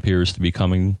everything appears to be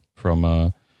coming from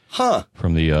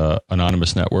the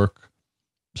anonymous network.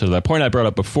 So that point I brought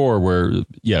up before where,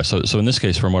 so in this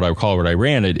case, from what I recall, when I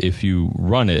ran it, if you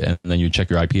run it and then you check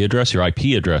your IP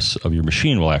address of your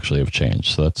machine will actually have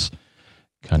changed. So that's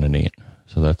kind of neat.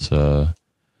 So that's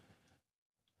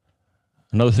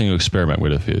another thing to experiment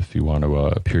with if you want to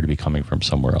appear to be coming from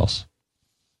somewhere else.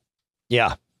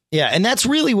 Yeah. Yeah. And that's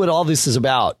really what all this is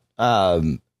about.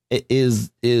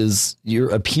 Is you're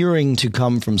appearing to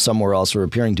come from somewhere else or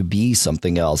appearing to be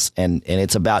something else, and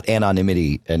it's about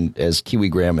anonymity. And as Kiwi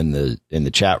Graham in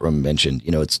the chat room mentioned,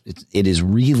 it is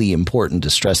really important to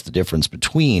stress the difference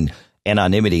between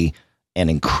anonymity and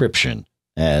encryption.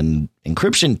 And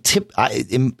encryption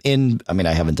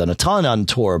I haven't done a ton on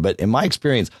Tor, but in my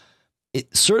experience,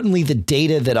 certainly the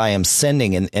data that I am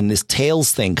sending and this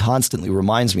Tails thing constantly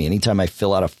reminds me anytime I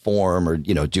fill out a form or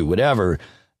do whatever.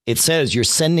 It says you're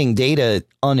sending data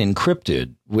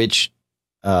unencrypted, which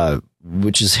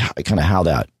which is kind of how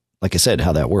that, like I said,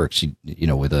 how that works. You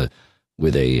know,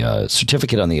 with a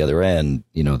certificate on the other end,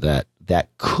 you know, that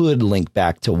could link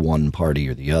back to one party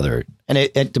or the other, and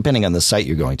it depending on the site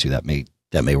you're going to, that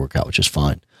may work out just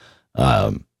fine.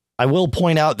 I will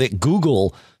point out that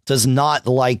Google does not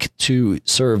like to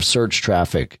serve search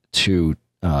traffic to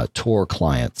Tor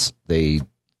clients. They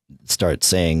start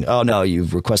saying, "Oh no,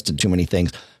 you've requested too many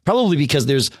things." Probably because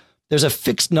there's a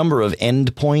fixed number of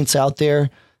endpoints out there,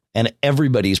 and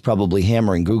everybody's probably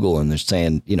hammering Google, and they're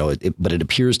saying, you know, but it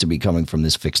appears to be coming from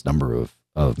this fixed number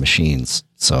of machines.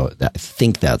 So I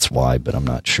think that's why, but I'm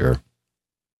not sure.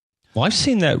 Well, I've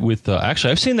seen that with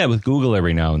I've seen that with Google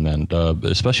every now and then,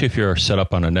 especially if you're set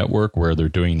up on a network where they're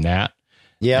doing NAT.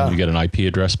 Yeah, and you get an IP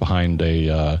address behind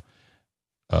a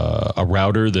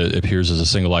router that appears as a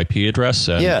single IP address,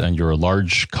 and you're a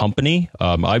large company.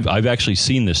 I've actually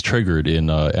seen this triggered in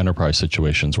enterprise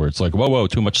situations where it's like, whoa,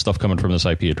 too much stuff coming from this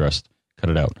IP address. Cut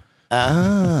it out.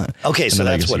 Okay, so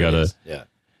that's what it is. Yeah.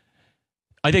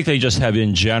 I think they just have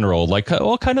in general, like,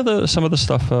 kind of some of the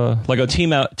stuff, like a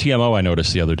TMO I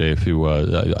noticed the other day. If you,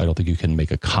 I don't think you can make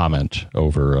a comment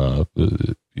over,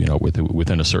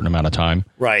 within a certain amount of time.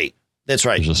 Right. That's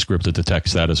right. There's a script that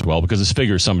detects that as well, because it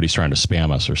figures somebody's trying to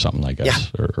spam us or something, I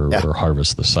guess, or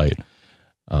harvest the site.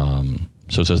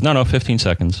 So it says, no, 15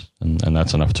 seconds, and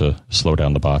that's enough to slow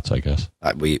down the bots, I guess.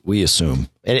 We assume.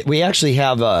 And we actually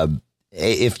have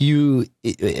if you,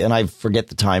 and I forget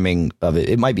the timing of it,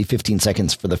 it might be 15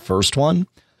 seconds for the first one,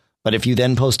 but if you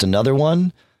then post another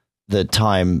one, the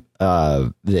time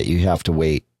that you have to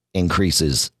wait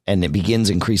increases, and it begins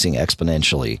increasing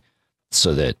exponentially,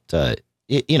 so that, for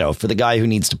the guy who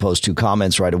needs to post 2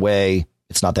 comments right away,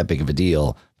 it's not that big of a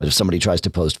deal. But if somebody tries to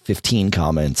post 15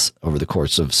 comments over the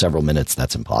course of several minutes,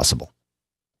 that's impossible.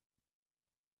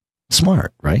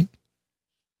 Smart, right?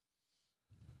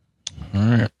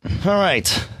 All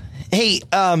right. Hey,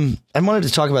 I wanted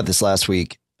to talk about this last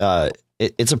week.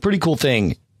 It's a pretty cool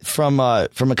thing from a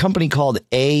company called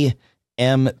AMP,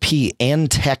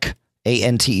 Antec,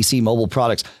 ANTEC Mobile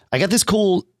Products. I got this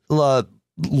cool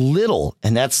little,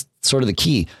 and that's sort of the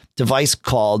key, device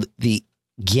called the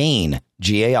Gain,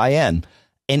 GAIN,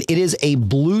 and it is a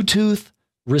Bluetooth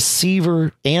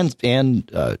receiver and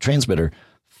transmitter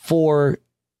for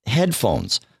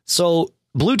headphones. So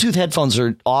Bluetooth headphones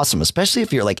are awesome, especially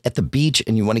if you're like at the beach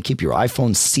and you want to keep your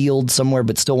iPhone sealed somewhere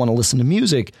but still want to listen to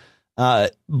music.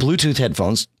 Bluetooth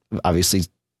headphones obviously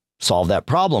solve that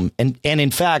problem. And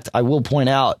in fact, I will point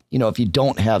out, if you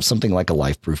don't have something like a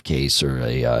LifeProof case or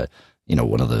a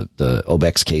one of the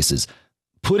Obex cases,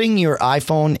 putting your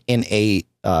iPhone in a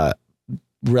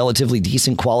relatively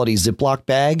decent quality Ziploc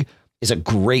bag is a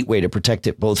great way to protect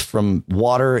it both from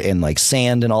water and like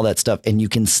sand and all that stuff. And you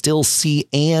can still see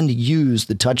and use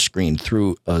the touchscreen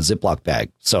through a Ziploc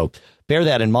bag. So bear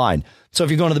that in mind. So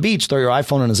if you're going to the beach, throw your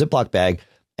iPhone in a Ziploc bag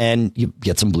and you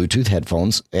get some Bluetooth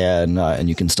headphones and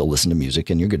you can still listen to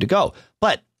music and you're good to go.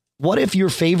 But what if your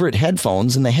favorite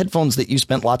headphones and the headphones that you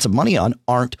spent lots of money on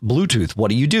aren't Bluetooth?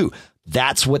 What do?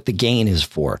 That's what the Gain is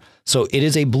for. So it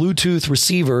is a Bluetooth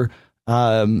receiver.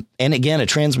 And again, a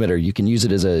transmitter. You can use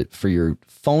it for your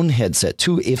phone headset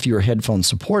too, if your headphones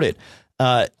support it.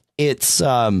 It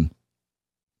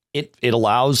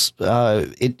allows,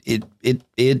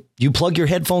 you plug your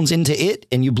headphones into it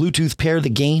and you Bluetooth pair the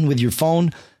Gain with your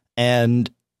phone and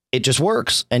it just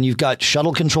works. And you've got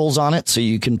shuttle controls on it, so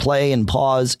you can play and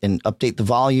pause and update the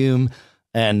volume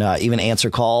and even answer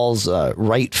calls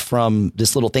right from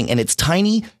this little thing. And it's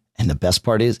tiny. And the best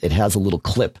part is it has a little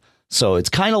clip. So it's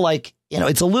kind of like,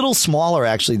 it's a little smaller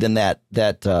actually than that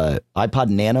iPod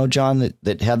Nano, John,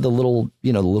 that had the little,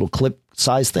 the little clip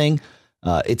size thing.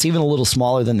 It's even a little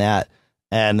smaller than that.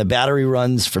 And the battery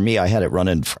runs, for me, I had it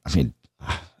running.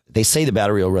 They say the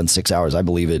battery will run 6 hours. I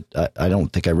believe it. I don't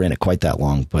think I ran it quite that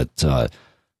long, but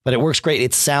it works great.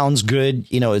 It sounds good.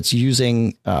 It's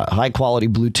using high quality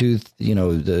Bluetooth,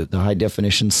 the high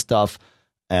definition stuff.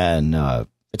 And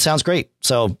it sounds great.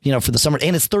 So, for the summer,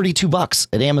 and it's $32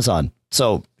 at Amazon.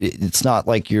 So it's not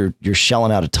like you're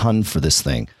shelling out a ton for this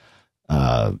thing.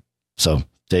 So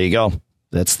there you go.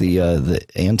 That's the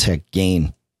Antec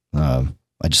Gain.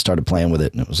 I just started playing with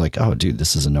it and it was like, oh dude,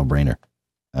 this is a no brainer.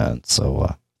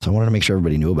 So I wanted to make sure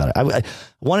everybody knew about it. I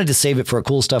wanted to save it for a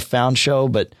Cool Stuff Found show,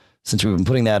 but since we've been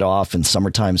putting that off and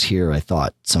summertime's here, I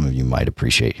thought some of you might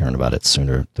appreciate hearing about it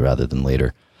sooner rather than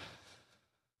later.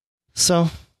 So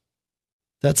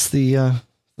that's the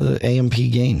AMP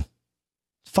Gain.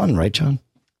 Fun, right, John?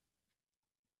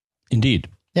 Indeed.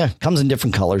 Yeah, comes in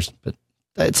different colors, but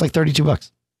it's like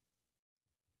 $32.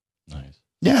 Nice.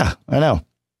 Yeah, I know.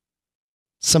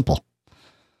 Simple.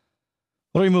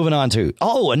 What are we moving on to?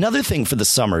 Oh, another thing for the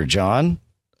summer, John,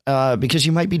 because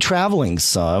you might be traveling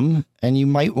some and you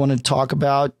might want to talk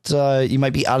about, you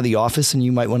might be out of the office and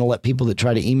you might want to let people that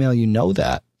try to email you know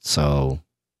that. So,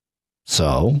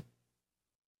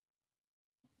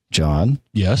 John.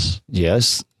 Yes.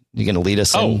 Yes. You're going to lead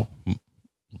us in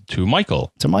to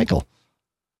Michael. To Michael.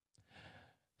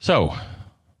 So,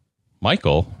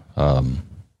 Michael,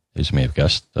 as you may have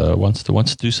guessed, wants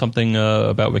to do something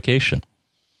about vacation.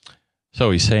 So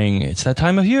he's saying it's that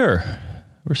time of year.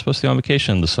 We're supposed to be on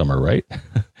vacation in the summer, right?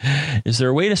 Is there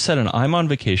a way to set an I'm on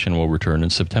vacation will return in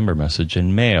September message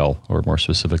in Mail, or more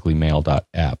specifically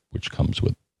Mail.app, which comes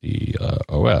with the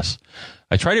OS?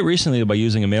 I tried it recently by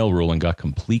using a mail rule and got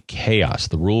complete chaos.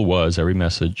 The rule was every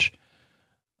message...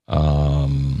 all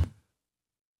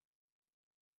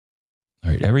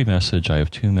right, every message, I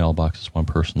have two mailboxes, one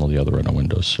personal, the other on a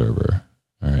Windows server.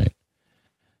 All right.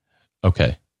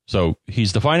 Okay. So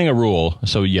he's defining a rule.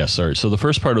 So yes, all right. So the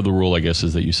first part of the rule, I guess,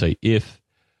 is that you say if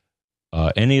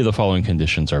any of the following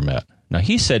conditions are met. Now,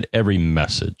 he said every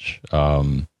message.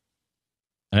 And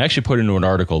I actually put into an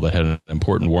article that had an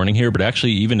important warning here, but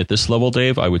actually, even at this level,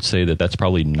 Dave, I would say that that's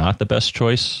probably not the best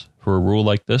choice for a rule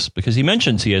like this, because he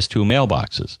mentions he has two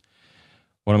mailboxes.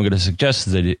 What I'm going to suggest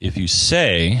is that if you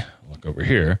say, look over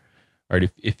here, all right,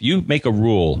 if you make a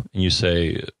rule and you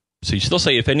say, so you still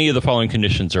say if any of the following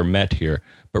conditions are met here,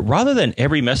 but rather than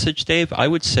every message, Dave, I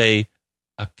would say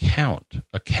account.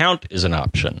 Account is an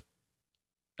option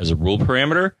as a rule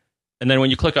parameter. And then when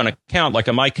you click on account, like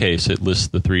in my case, it lists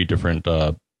the three different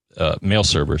mail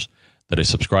servers that I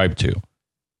subscribe to.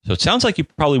 So it sounds like you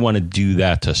probably want to do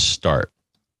that to start.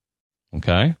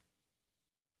 Okay?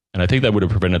 And I think that would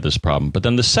have prevented this problem. But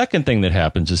then the second thing that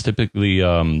happens is typically,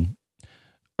 all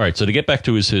right, so to get back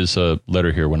to his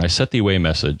letter here, when I set the away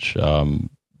message,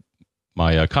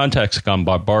 my contacts got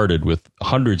bombarded with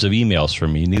hundreds of emails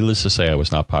from me. Needless to say, I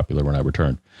was not popular when I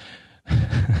returned.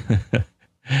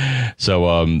 So,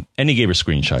 and he gave a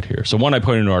screenshot here. So one, I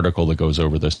put in an article that goes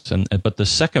over this. But the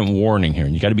second warning here,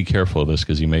 and you got to be careful of this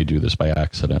because you may do this by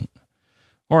accident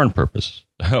or on purpose.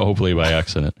 Hopefully by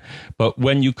accident. But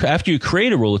when after you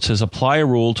create a rule, it says apply a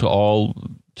rule to all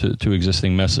to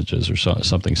existing messages or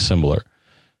something similar.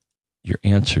 Your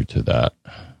answer to that,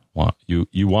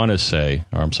 you want to say,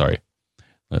 or I'm sorry,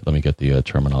 let me get the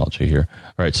terminology here.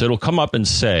 All right, so it'll come up and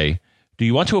say, do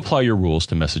you want to apply your rules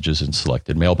to messages in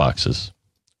selected mailboxes?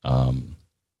 And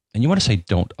you want to say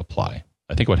don't apply.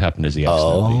 I think what happened is he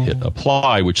accidentally hit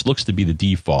apply, which looks to be the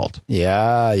default.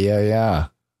 Yeah.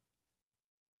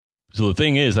 So the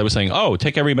thing is, I was saying,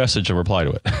 take every message and reply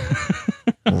to it.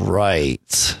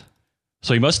 Right.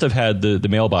 So he must have had the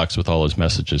mailbox with all his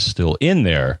messages still in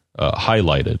there,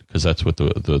 highlighted, because that's what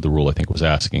the rule I think was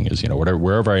asking is,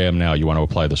 wherever I am now, you want to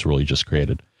apply this rule you just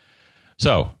created.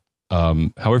 So,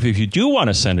 however, if you do want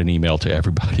to send an email to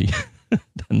everybody,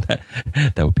 then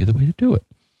that would be the way to do it.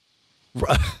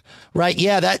 Right.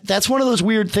 Yeah, that's one of those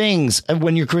weird things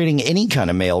when you're creating any kind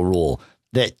of mail rule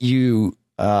that you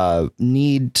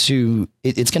need to,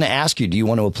 it's going to ask you, do you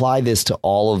want to apply this to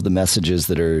all of the messages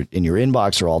that are in your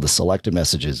inbox or all the selected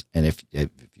messages? And if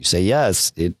you say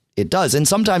yes, it does. And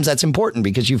sometimes that's important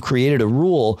because you've created a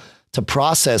rule to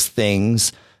process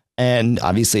things. And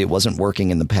obviously it wasn't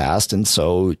working in the past. And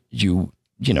so you've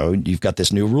got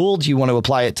this new rule. Do you want to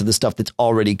apply it to the stuff that's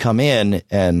already come in?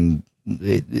 And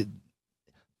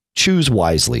choose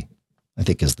wisely, I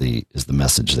think is the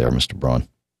message there, Mr. Braun.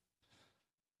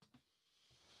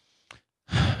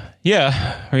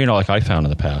 Yeah, or like I found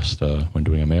in the past when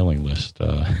doing a mailing list.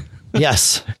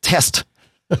 Yes, test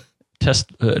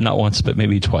not once, but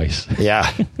maybe twice.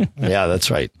 Yeah,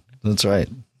 that's right.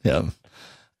 Yeah.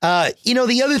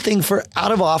 The other thing for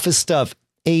out of office stuff,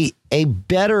 a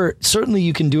better, certainly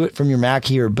you can do it from your Mac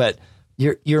here, but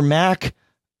your Mac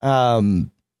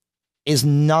is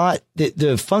not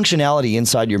the functionality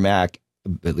inside your Mac,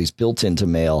 at least built into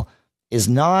Mail, is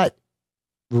not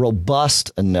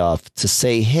robust enough to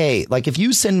say, hey, like if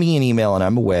you send me an email and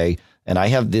I'm away and I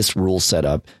have this rule set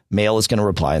up, Mail is going to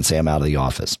reply and say I'm out of the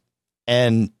office.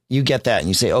 And you get that and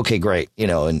you say, okay, great.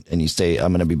 And you say,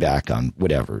 I'm going to be back on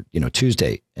whatever,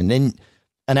 Tuesday. And then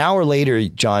an hour later,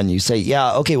 John, you say,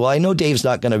 yeah, okay, well, I know Dave's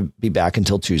not going to be back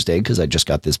until Tuesday because I just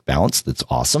got this bounce. That's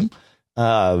awesome.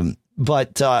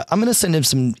 But I'm going to send him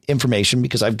some information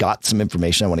because I've got some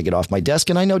information I want to get off my desk.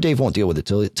 And I know Dave won't deal with it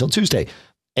till Tuesday.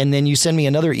 And then you send me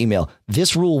another email.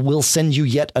 This rule will send you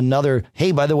yet another,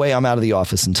 hey, by the way, I'm out of the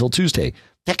office until Tuesday.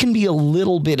 That can be a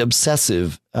little bit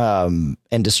obsessive and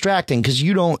distracting because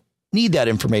you don't need that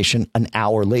information an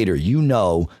hour later.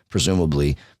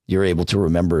 Presumably, you're able to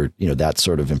remember, that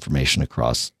sort of information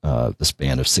across the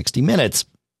span of 60 minutes.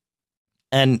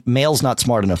 And Mail's not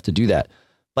smart enough to do that.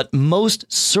 But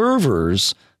most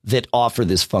servers that offer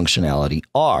this functionality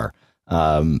are.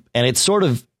 And it's sort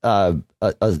of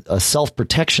a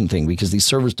self-protection thing because these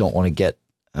servers don't want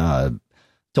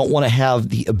to have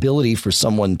the ability for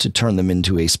someone to turn them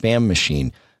into a spam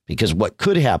machine. Because what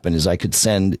could happen is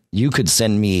you could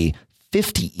send me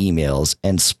 50 emails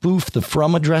and spoof the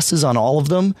from addresses on all of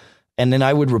them. And then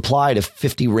I would reply to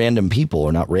 50 random people,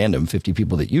 or not random, 50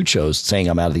 people that you chose, saying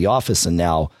I'm out of the office. And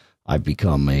now I've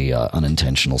become a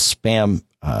unintentional spam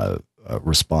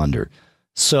responder.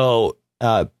 So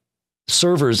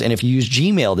servers, and if you use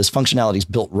Gmail, this functionality is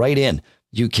built right in.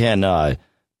 You can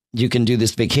do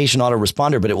this vacation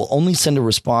autoresponder, but it will only send a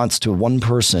response to one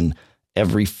person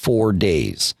every 4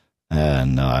 days.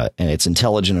 And it's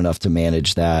intelligent enough to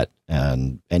manage that.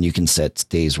 And you can set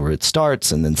days where it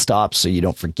starts and then stops, so you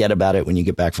don't forget about it when you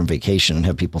get back from vacation and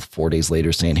have people 4 days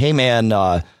later saying, "Hey man,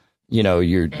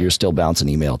 you're still bouncing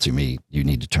email to me. You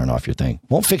need to turn off your thing."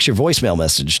 Won't fix your voicemail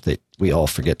message that we all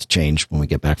forget to change when we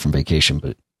get back from vacation,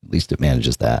 but at least it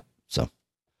manages that. So,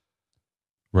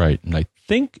 right, and I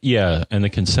think and the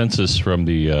consensus from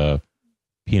the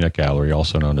Peanut Gallery,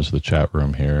 also known as the chat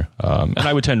room here. And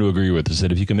I would tend to agree with this,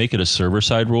 that if you can make it a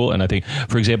server-side rule, and I think,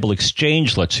 for example,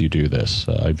 Exchange lets you do this.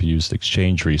 I've used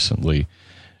Exchange recently,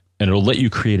 and it'll let you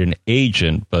create an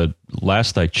agent, but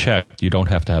last I checked, you don't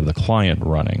have to have the client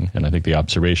running. And I think the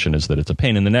observation is that it's a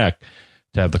pain in the neck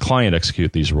to have the client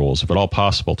execute these rules. If at all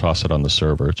possible, toss it on the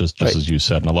server, just right. As you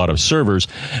said. And a lot of servers.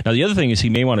 Now, the other thing is he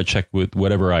may want to check with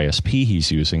whatever ISP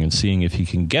he's using and seeing if he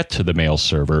can get to the mail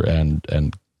server and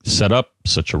set up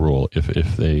such a rule if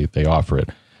they offer it.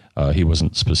 He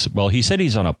wasn't specific. Well, he said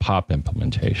he's on a POP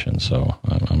implementation, so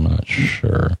I'm not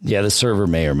sure. Yeah, the server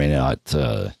may or may not.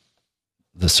 Your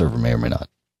server may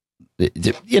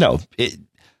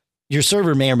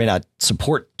or may not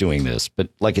support doing this, but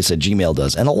like I said, Gmail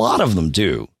does, and a lot of them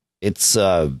do. It's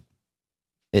it's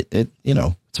a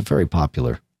very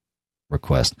popular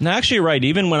request. No, actually, you're right.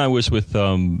 Even when I was with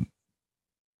the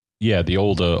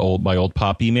old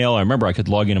POP email, I remember I could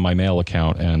log into my mail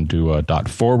account and do a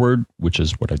 .forward, which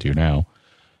is what I do now,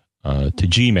 to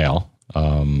Gmail.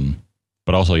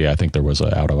 But also, I think there was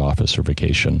an out of office or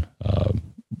vacation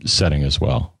setting as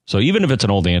well. So even if it's an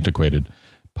old antiquated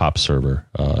POP server,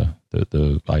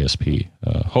 the ISP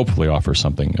hopefully offers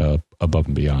something above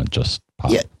and beyond just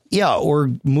POP. Yeah, or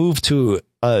move to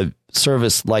a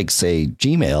service like, say,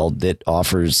 Gmail that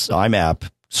offers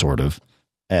IMAP, sort of,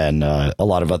 and a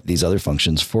lot of these other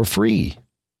functions for free.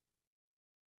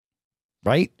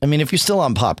 Right? I mean, if you're still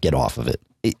on POP, get off of it.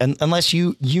 Unless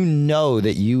you know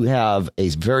that you have a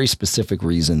very specific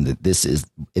reason that this is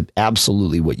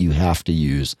absolutely what you have to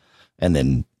use, and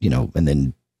then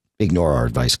ignore our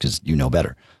advice because you know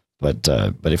better. But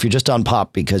if you're just on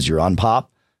POP because you're on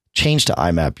POP, change to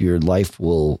IMAP. Your life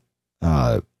will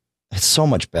it's so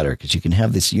much better because you can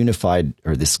have this unified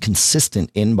or this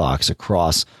consistent inbox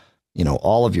across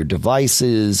all of your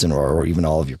devices or even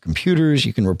all of your computers.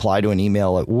 You can reply to an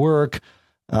email at work.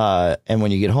 And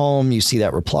when you get home, you see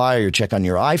that reply, or check on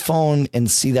your iPhone and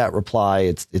see that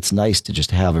reply. It's nice to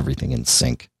just have everything in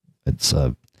sync. It's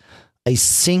a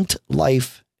synced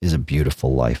life is a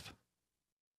beautiful life.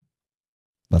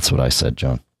 That's what I said,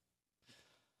 John.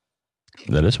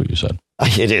 That is what you said.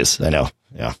 It is. I know.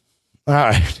 Yeah. All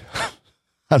right.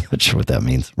 I'm not sure what that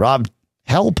means. Rob,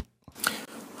 help.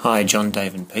 Hi, John,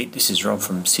 Dave and Pete. This is Rob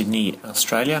from Sydney,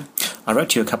 Australia. I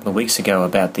wrote to you a couple of weeks ago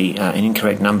about an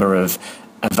incorrect number of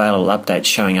available updates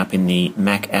showing up in the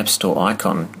Mac App Store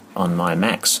icon on my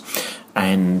Macs.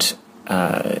 And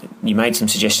you made some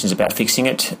suggestions about fixing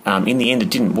it. In the end, it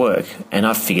didn't work, and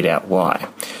I've figured out why.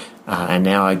 And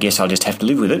now I guess I'll just have to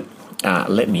live with it.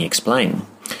 Let me explain.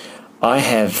 I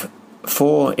have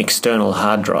 4 external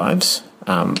hard drives,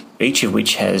 each of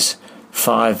which has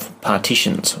 5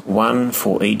 partitions, one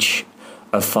for each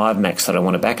of 5 Macs that I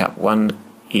want to back up. One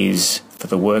is for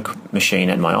the work machine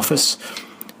at my office,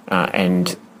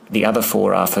 and the other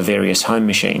 4 are for various home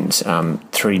machines,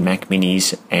 3 Mac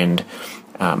Minis and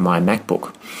my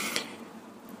MacBook.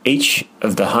 Each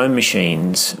of the home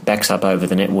machines backs up over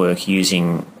the network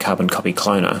using Carbon Copy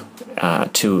Cloner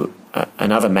to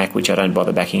another Mac which I don't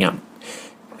bother backing up.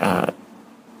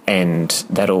 And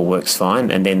that all works fine.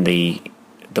 And then the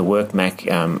work Mac,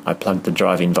 I plug the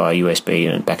drive in via USB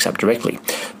and it backs up directly.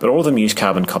 But all of them use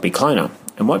Carbon Copy Cloner.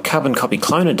 And what Carbon Copy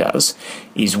Cloner does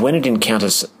is when it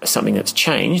encounters something that's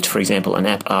changed, for example, an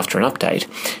app after an update,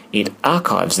 it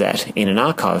archives that in an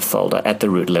archive folder at the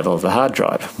root level of the hard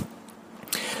drive.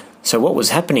 So what was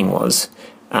happening was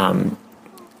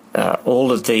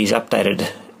all of these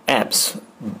updated apps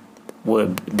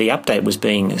the update was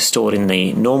being stored in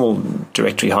the normal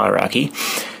directory hierarchy,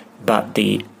 but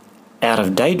the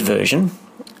out-of-date version,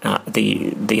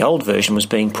 the old version, was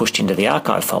being pushed into the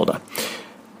archive folder.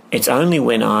 It's only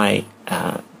when I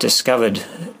discovered,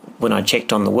 when I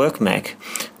checked on the work Mac,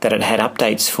 that it had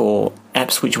updates for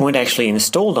apps which weren't actually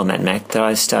installed on that Mac, that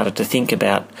I started to think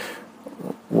about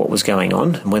what was going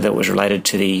on and whether it was related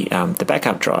to the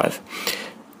backup drive.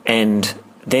 And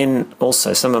then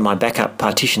also some of my backup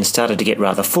partitions started to get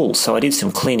rather full, so I did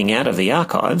some cleaning out of the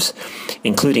archives,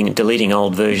 including deleting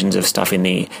old versions of stuff in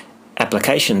the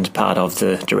applications part of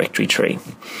the directory tree.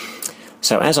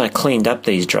 So as I cleaned up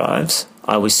these drives,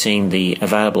 I was seeing the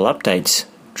available updates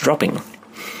dropping.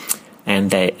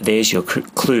 And there's your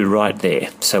clue right there.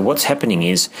 So what's happening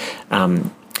is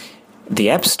the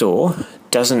App Store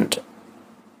doesn't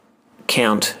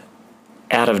count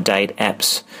out-of-date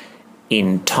apps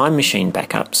in Time Machine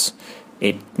backups.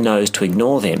 It knows to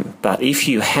ignore them. But if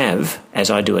you have, as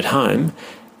I do at home,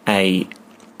 a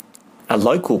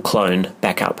local clone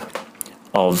backup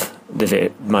of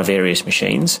my various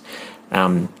machines,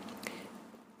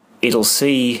 it'll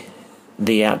see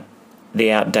the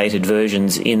outdated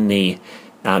versions in the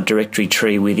directory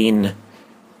tree within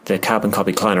the Carbon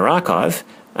Copy Cloner archive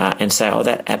and say, oh,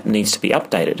 that app needs to be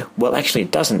updated. Well, actually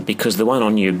it doesn't, because the one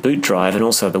on your boot drive and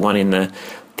also the one in the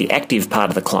active part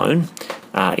of the clone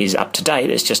is up to date.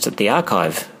 It's just that the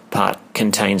archive part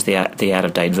contains the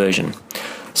out-of-date version.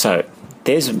 So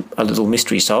there's a little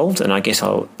mystery solved, and I guess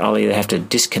I'll either have to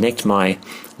disconnect my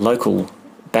local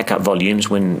backup volumes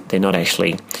when they're not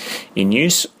actually in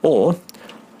use, or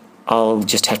I'll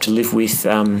just have to live with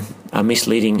a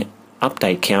misleading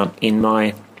update count in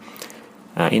my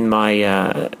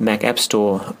Mac App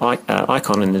Store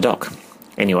icon in the dock.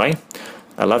 Anyway,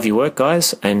 I love your work,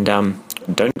 guys, and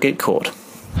don't get caught.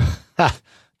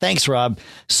 Thanks, Rob.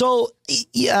 So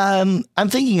I'm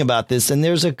thinking about this, and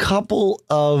there's a couple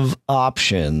of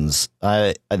options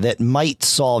that might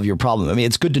solve your problem. I mean,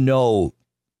 it's good to know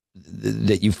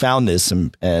that you found this,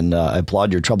 and I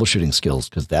applaud your troubleshooting skills,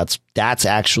 because that's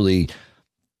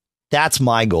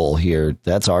my goal here.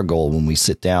 That's our goal when we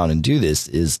sit down and do this,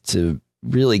 is to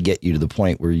really get you to the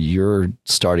point where you're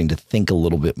starting to think a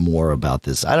little bit more about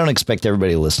this. I don't expect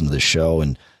everybody to listen to the show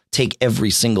and take every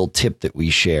single tip that we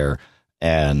share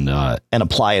and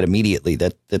apply it immediately.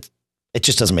 That it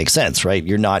just doesn't make sense, right?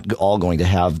 You're not all going to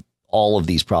have all of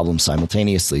these problems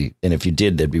simultaneously, and if you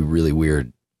did, that'd be really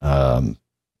weird.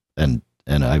 And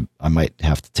I might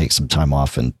have to take some time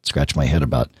off and scratch my head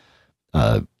about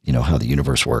how the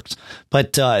universe works.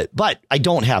 But I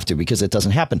don't have to, because it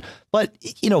doesn't happen. But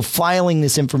filing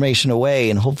this information away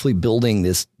and hopefully building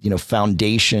this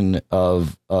foundation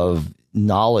of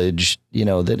knowledge,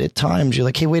 that at times you're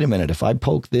like, hey, wait a minute, if I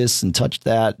poke this and touch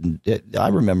that, and I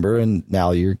remember, and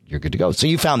now you're good to go. So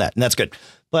you found that, and that's good.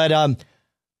 But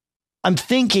I'm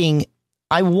thinking,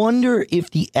 I wonder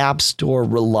if the App Store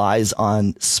relies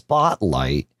on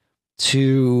Spotlight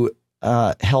to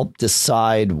help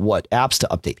decide what apps to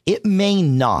update. It may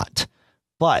not,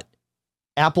 but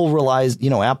Apple relies,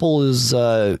 Apple is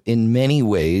in many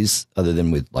ways, other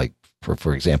than with, like,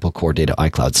 for example, core data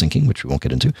iCloud syncing, which we won't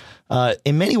get into.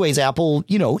 In many ways, Apple,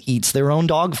 eats their own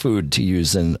dog food, to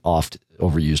use an oft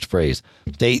overused phrase.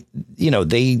 They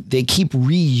keep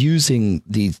reusing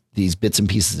these bits and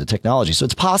pieces of technology. So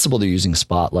it's possible they're using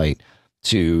Spotlight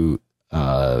to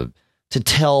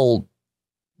tell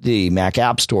the Mac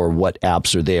App Store what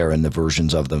apps are there and the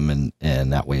versions of them,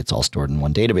 and that way it's all stored in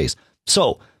one database.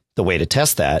 So the way to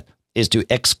test that is to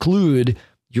exclude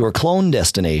your clone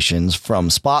destinations from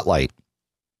Spotlight.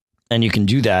 And you can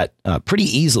do that pretty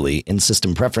easily in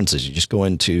System Preferences. You just go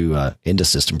into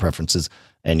System Preferences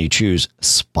and you choose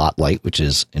Spotlight, which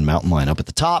is in Mountain Lion up at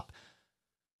the top.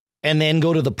 And then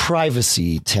go to the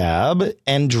Privacy tab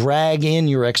and drag in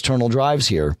your external drives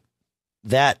here.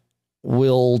 That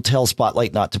will tell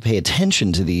Spotlight not to pay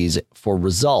attention to these for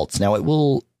results. Now, it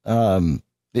will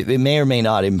it may or may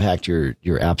not impact your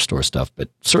App Store stuff, but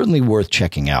certainly worth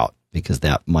checking out, because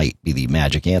that might be the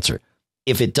magic answer.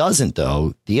 If it doesn't,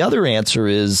 though, the other answer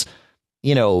is,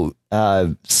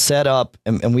 set up,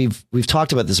 and we've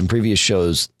talked about this in previous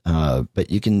shows,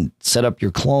 but you can set up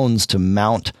your clones to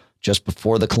mount just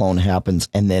before the clone happens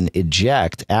and then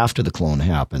eject after the clone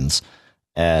happens.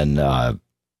 And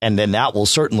then that will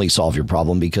certainly solve your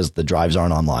problem, because the drives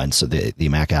aren't online. So the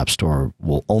Mac App Store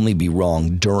will only be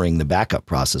wrong during the backup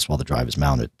process while the drive is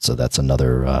mounted. So that's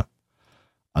another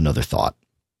thought.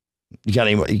 You got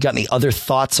any other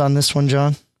thoughts on this one,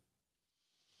 John?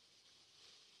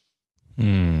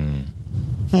 No.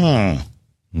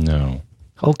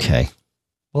 Okay.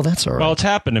 Well, that's all right. Well, it's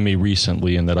happened to me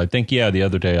recently in that I think, the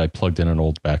other day I plugged in an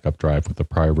old backup drive with the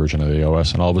prior version of the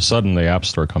OS, and all of a sudden the App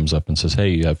Store comes up and says, hey,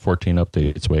 you have 14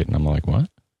 updates. Wait, and I'm like, what?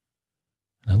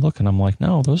 And I look and I'm like,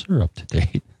 no, those are up to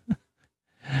date.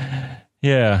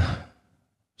 Yeah.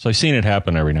 So I've seen it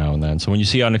happen every now and then. So when you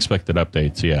see unexpected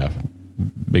updates,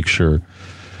 make sure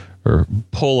or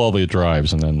pull all the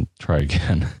drives and then try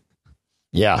again.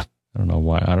 Yeah. I don't know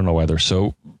why they're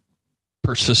so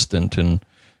persistent in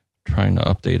trying to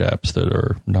update apps that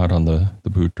are not on the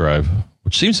boot drive,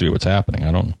 which seems to be what's happening.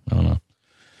 I don't know.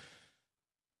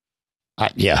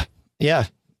 Yeah.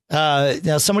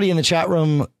 Now somebody in the chat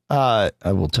room, I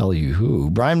will tell you who,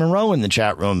 Brian Monroe in the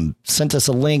chat room sent us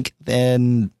a link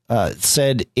and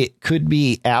said it could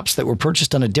be apps that were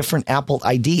purchased on a different Apple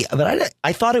ID, but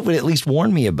I thought it would at least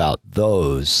warn me about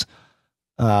those.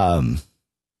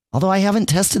 Although I haven't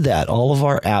tested that. All of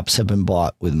our apps have been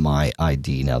bought with my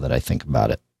ID now that I think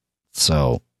about it.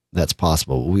 So that's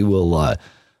possible. We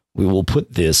will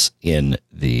put this in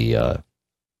the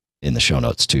show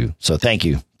notes too. So thank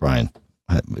you, Brian.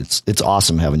 It's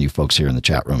awesome having you folks here in the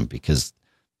chat room because,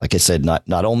 like I said, not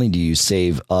only do you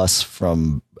save us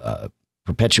from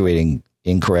perpetuating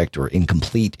incorrect or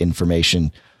incomplete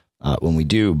information when we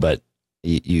do, but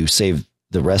you save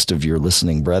the rest of your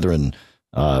listening brethren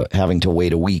having to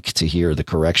wait a week to hear the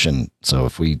correction. So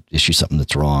if we issue something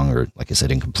that's wrong or, like I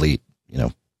said, incomplete,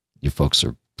 you folks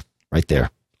are right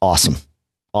there. Awesome.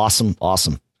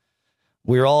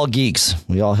 We're all geeks.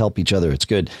 We all help each other. It's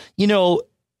good.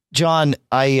 John,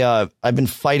 I've been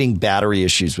fighting battery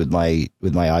issues with my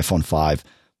iPhone 5.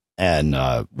 And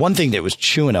one thing that was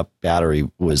chewing up battery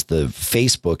was the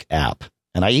Facebook app.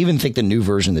 And I even think the new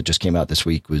version that just came out this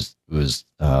week was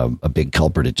a big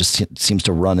culprit. It just seems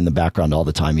to run in the background all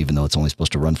the time, even though it's only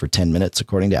supposed to run for 10 minutes,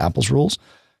 according to Apple's rules.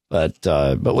 But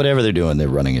whatever they're doing, they're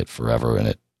running it forever.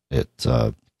 And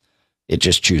it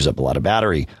just chews up a lot of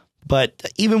battery.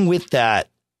 But even with that,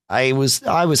 I was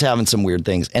having some weird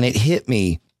things, and it hit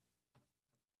me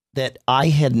that I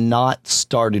had not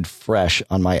started fresh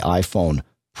on my iPhone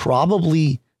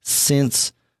probably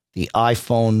since I got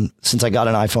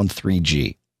an iPhone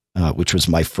 3G, which was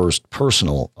my first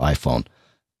personal iPhone.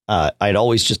 I'd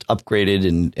always just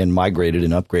upgraded and migrated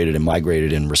and upgraded and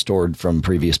migrated and restored from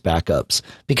previous backups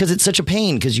because it's such a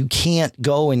pain because you can't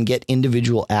go and get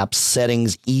individual app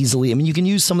settings easily. I mean, you can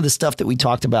use some of the stuff that we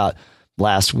talked about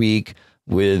last week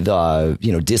with,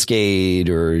 Disk8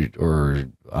 or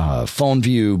Phone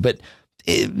View, but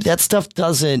that stuff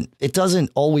doesn't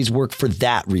always work for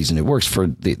that reason. It works for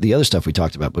the other stuff we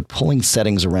talked about, but pulling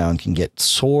settings around can get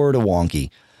sort of wonky.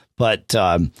 But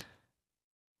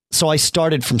so I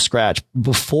started from scratch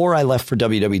before I left for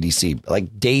WWDC,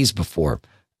 like days before.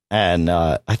 And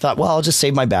I thought, well, I'll just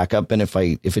save my backup. And if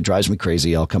it drives me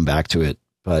crazy, I'll come back to it.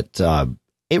 But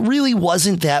it really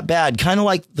wasn't that bad. Kind of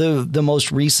like the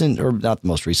most recent, or not the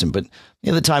most recent, but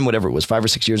the time, whatever it was, 5 or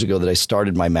 6 years ago that I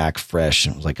started my Mac fresh.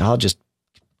 And I was like, I'll just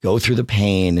go through the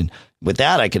pain. And with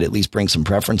that, I could at least bring some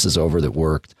preferences over that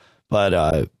worked.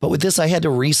 But with this, I had to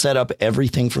reset up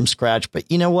everything from scratch.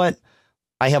 But you know what?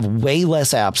 I have way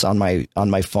less apps on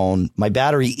my phone. My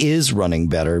battery is running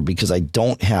better because I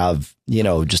don't have,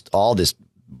 just all this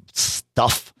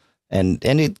stuff and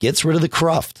it gets rid of the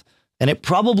cruft. And it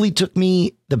probably took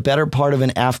me the better part of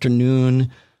an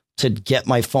afternoon to get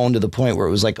my phone to the point where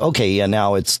it was like, okay, yeah,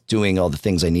 now it's doing all the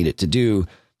things I need it to do.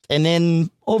 And then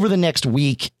over the next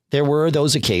week, there were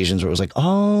those occasions where it was like,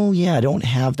 oh yeah, I don't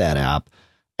have that app.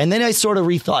 And then I sort of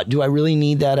rethought, do I really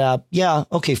need that app? Yeah.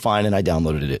 Okay, fine. And I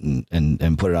downloaded it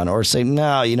and put it on, or say,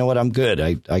 no, you know what? I'm good.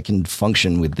 I can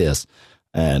function with this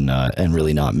and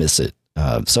really not miss it.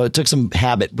 So it took some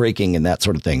habit breaking and that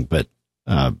sort of thing, but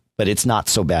it's not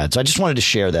so bad. So I just wanted to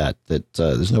share that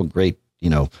there's no great,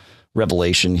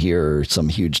 revelation here or some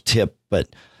huge tip, but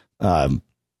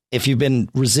if you've been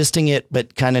resisting it,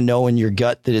 but kind of know in your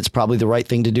gut that it's probably the right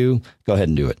thing to do, go ahead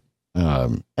and do it.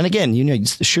 And again, you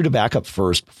shoot a backup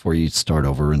first before you start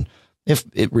over. And if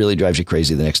it really drives you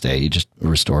crazy the next day, you just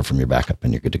restore from your backup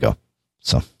and you're good to go.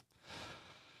 So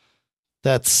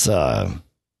that's my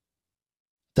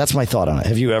thought on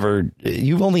it.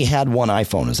 You've only had one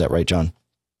iPhone. Is that right, John?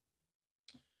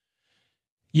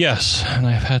 Yes. And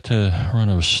I've had to run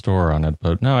a restore on it,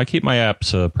 but no, I keep my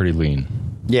apps pretty lean.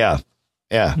 Yeah.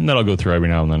 Yeah. And then I'll go through every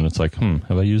now and then. It's like,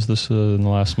 have I used this in the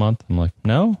last month? I'm like,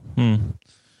 no.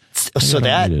 So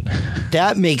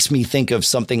that makes me think of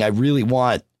something I really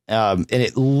want. And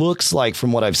it looks like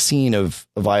from what I've seen of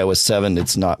iOS 7,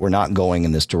 we're not going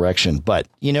in this direction. But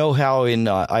you know how in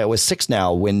iOS 6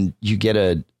 now, when you get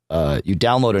you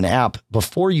download an app,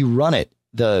 before you run it,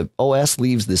 the OS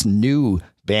leaves this new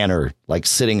banner like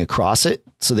sitting across it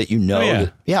so that you know. Oh,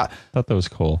 yeah. I thought that was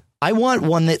cool. I want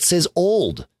one that says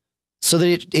old so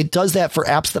that it does that for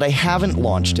apps that I haven't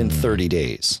launched in 30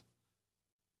 days.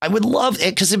 I would love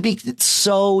it because it makes it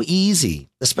so easy,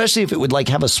 especially if it would like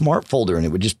have a smart folder and it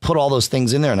would just put all those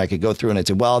things in there and I could go through and I'd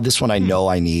say, well, this one I know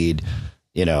I need,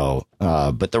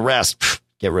 but the rest,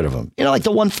 get rid of them. Like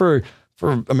the one for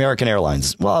American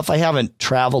Airlines. Well, if I haven't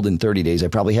traveled in 30 days, I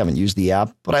probably haven't used the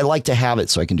app, but I like to have it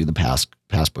so I can do the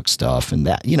passbook stuff and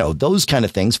that, those kind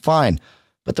of things. Fine.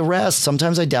 But the rest,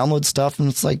 sometimes I download stuff and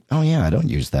it's like, oh yeah, I don't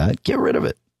use that. Get rid of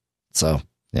it. So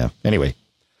yeah. Anyway,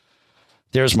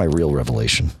 there's my real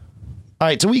revelation. All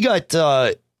right. So we've got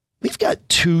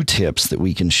 2 tips that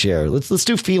we can share. Let's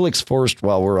do Felix first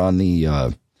while we're on the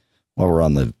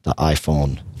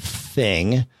iPhone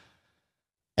thing.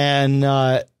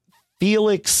 And,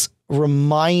 Felix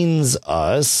reminds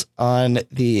us on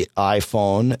the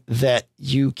iPhone that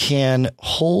you can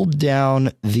hold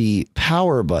down the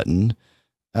power button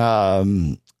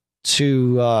where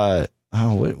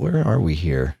are we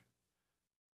here?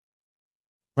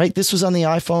 Right. This was on the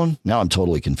iPhone. Now I'm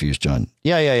totally confused, John.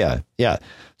 Yeah.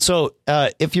 So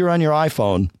if you're on your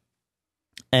iPhone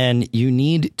and you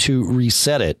need to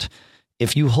reset it,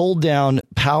 if you hold down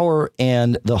power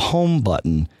and the home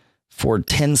button for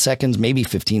 10 seconds, maybe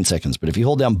 15 seconds. But if you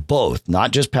hold down both, not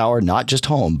just power, not just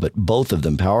home, but both of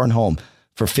them, power and home,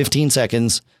 for 15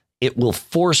 seconds, it will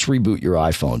force reboot your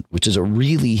iPhone, which is a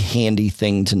really handy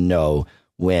thing to know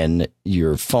when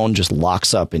your phone just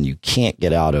locks up and you can't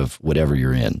get out of whatever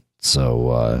you're in.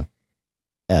 So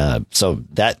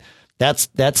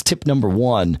that's tip number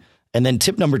 1. And then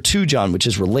tip number 2, John, which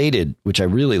is related, which I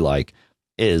really like,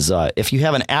 is if you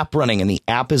have an app running and the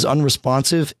app is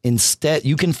unresponsive, instead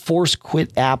you can force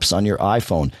quit apps on your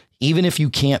iPhone, even if you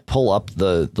can't pull up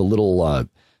the little,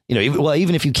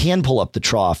 even if you can pull up the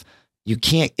trough,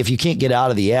 if you can't get out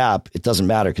of the app, it doesn't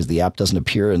matter because the app doesn't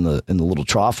appear in the little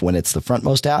trough when it's the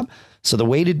frontmost app. So the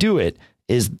way to do it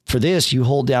is for this, you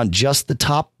hold down just the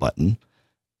top button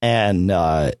and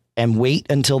wait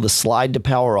until the slide to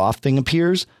power off thing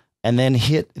appears and then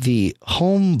hit the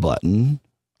home button.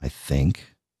 I think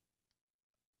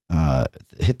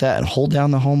hit that and hold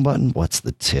down the home button. What's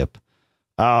the tip?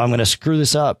 Oh, I'm going to screw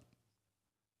this up.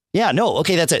 Yeah, no.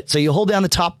 Okay, that's it. So you hold down the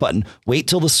top button, wait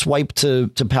till the swipe to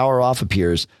power off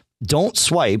appears. Don't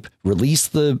swipe, release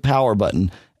the power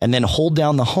button, and then hold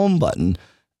down the home button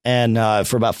and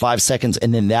for about 5 seconds.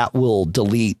 And then that will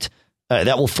delete,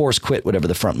 that will force quit whatever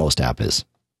the frontmost app is.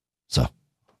 So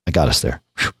I got us there.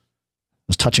 Whew. It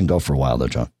was touch and go for a while though,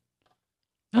 John.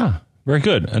 Ah, very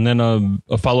good. And then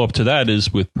a follow-up to that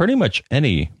is with pretty much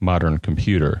any modern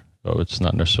computer, though it's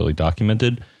not necessarily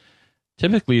documented.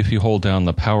 Typically, if you hold down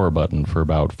the power button for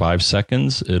about 5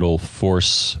 seconds, it'll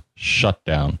force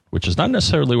shutdown, which is not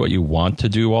necessarily what you want to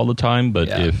do all the time. But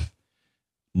if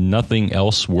nothing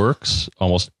else works,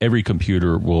 almost every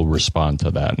computer will respond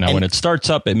to that. Now, when it starts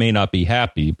up, it may not be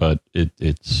happy, but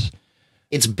it's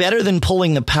better than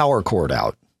pulling the power cord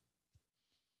out.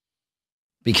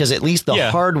 Because at least the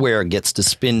hardware gets to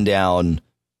spin down,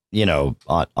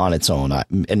 on its own.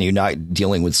 And you're not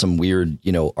dealing with some weird,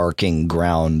 arcing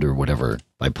ground or whatever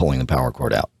by pulling the power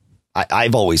cord out.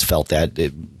 I've always felt that.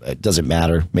 It doesn't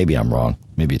matter. Maybe I'm wrong.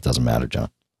 Maybe it doesn't matter, John.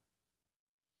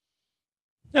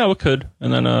 Yeah, it could.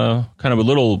 And then kind of a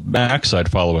little Mac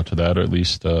side follow-up to that, or at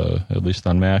least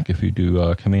on Mac, if you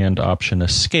do Command Option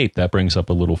Escape, that brings up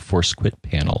a little force quit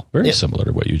panel. Very similar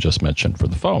to what you just mentioned for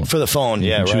the phone. For the phone,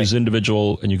 you can choose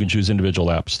individual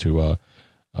apps to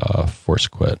force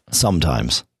quit.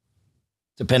 Sometimes.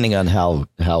 Depending on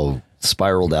how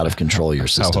spiraled out of control your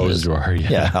system is. How hosed you are,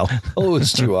 yeah. How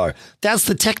hosed you are. That's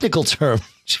the technical term,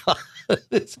 John.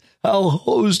 How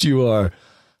hosed you are.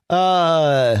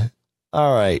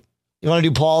 All right. You want to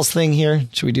do Paul's thing here?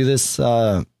 Should we do this?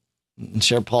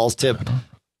 Share Paul's tip.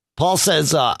 Paul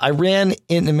says, I ran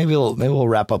in, and maybe we'll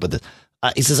wrap up with this.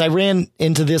 He says, I ran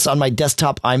into this on my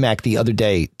desktop iMac the other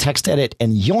day. TextEdit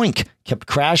and Yoink kept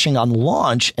crashing on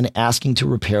launch and asking to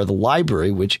repair the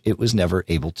library, which it was never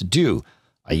able to do.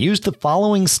 I used the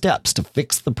following steps to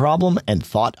fix the problem and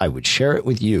thought I would share it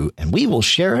with you, and we will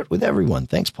share it with everyone.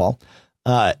 Thanks, Paul.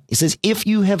 He says, if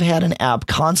you have had an app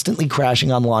constantly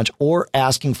crashing on launch or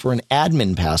asking for an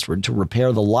admin password to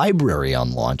repair the library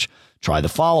on launch, try the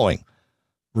following.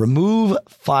 Remove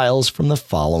files from the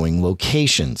following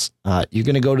locations. You're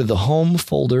going to go to the home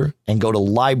folder and go to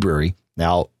library.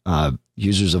 Now,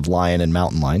 users of Lion and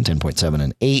Mountain Lion 10.7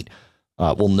 and 8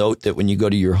 We'll note that when you go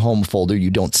to your home folder, you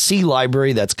don't see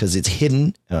library. That's because it's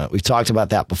hidden. We've talked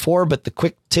about that before, but the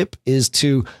quick tip is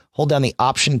to hold down the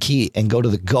Option key and go to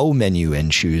the Go menu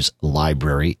and choose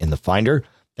Library in the Finder.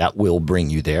 That will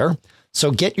bring you there. So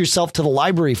get yourself to the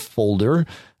Library folder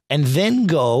and then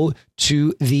go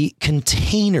to the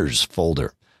Containers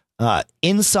folder.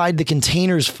 Inside the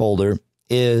Containers folder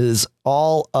is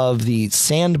all of the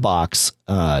sandbox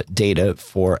data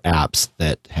for apps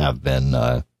that have been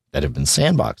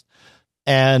sandboxed,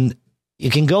 and you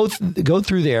can go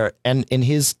through there. And in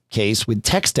his case with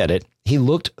TextEdit, he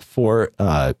looked for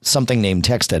something named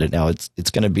TextEdit. Now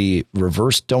it's going to be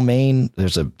reverse domain.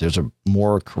 There's a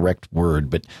more correct word,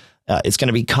 but it's going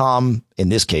to be com in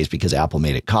this case because Apple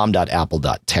made it.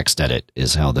 com.apple.textedit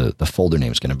is how the folder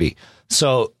name is going to be.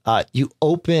 So you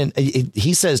open.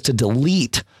 He says to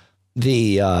delete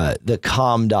the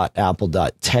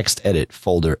com.apple.textedit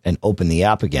folder and open the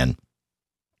app again.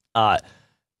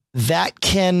 That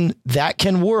can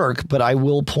work, but I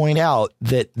will point out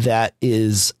that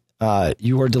is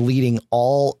you are deleting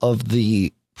all of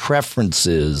the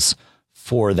preferences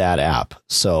for that app.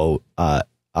 So I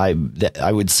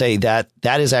would say that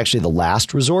is actually the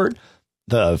last resort.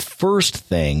 The first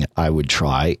thing I would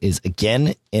try is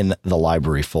again in the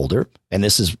library folder. And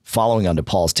this is following on to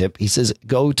Paul's tip. He says,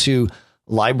 go to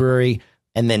library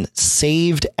and then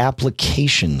saved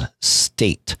application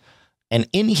state. And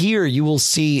in here, you will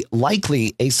see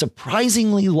likely a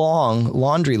surprisingly long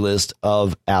laundry list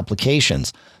of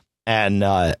applications. And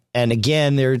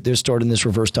again, they're stored in this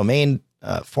reverse domain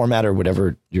format or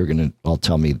whatever you're going to all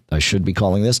tell me I should be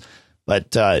calling this.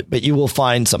 But you will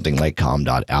find something like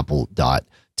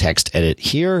com.apple.textedit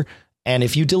here. And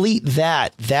if you delete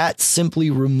that simply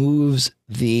removes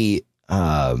the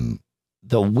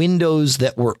windows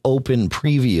that were open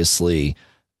previously.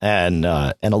 And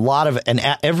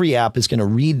every app is going to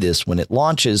read this when it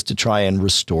launches to try and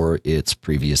restore its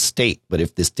previous state. But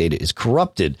if this data is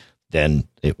corrupted, then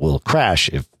it will crash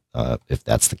if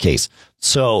that's the case.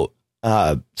 So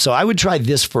I would try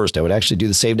this first. I would actually do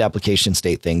the saved application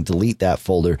state thing, delete that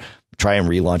folder, try and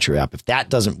relaunch your app. If that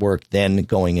doesn't work, then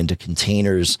going into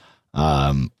containers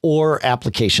or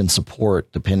application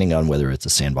support, depending on whether it's a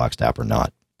sandboxed app or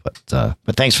not. But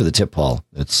thanks for the tip, Paul.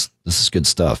 This is good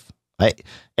stuff.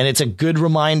 And it's a good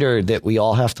reminder that we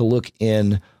all have to look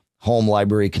in home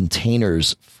library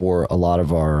containers for a lot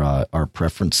of our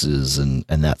preferences and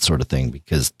that sort of thing,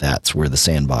 because that's where the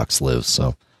sandbox lives.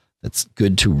 So it's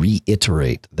good to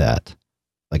reiterate that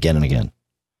again and again.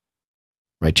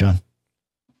 Right, John?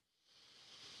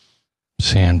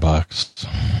 Sandbox.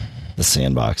 The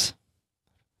sandbox.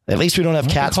 At least we don't have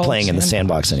cats playing in the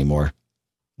sandbox anymore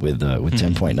with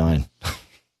 10.9.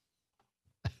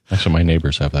 Actually, my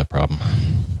neighbors have that problem.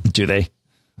 Do they?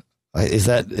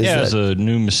 There's a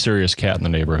new mysterious cat in the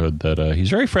neighborhood that he's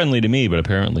very friendly to me, but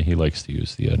apparently he likes to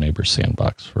use the neighbor's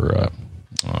sandbox for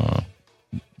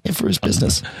his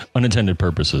business. Unintended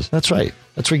purposes. That's right.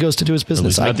 That's where he goes to do his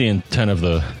business. Not the intent of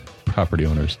the property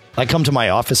owners. I come to my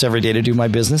office every day to do my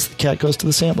business. The cat goes to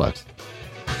the sandbox.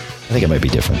 I think it might be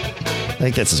different. I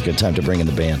think that's a good time to bring in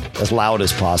the band. As loud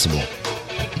as possible.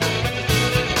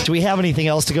 Do we have anything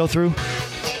else to go through?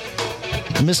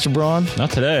 Mr. Braun? Not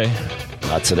today.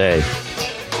 Not today.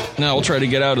 No, we'll try to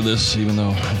get out of this, even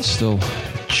though it's still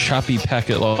choppy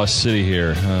packet loss city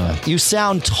here. You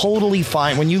sound totally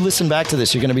fine. When you listen back to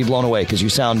this, you're going to be blown away because you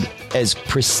sound as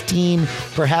pristine,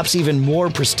 perhaps even more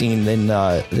pristine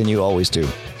than you always do.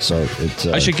 So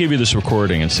I should give you this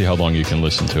recording and see how long you can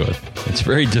listen to it. It's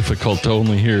very difficult to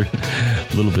only hear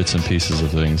little bits and pieces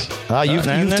of things. You've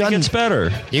done, it gets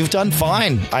better. You've done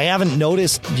fine. I haven't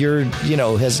noticed your,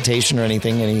 hesitation or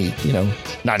anything.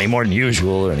 Not any more than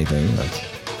usual or anything.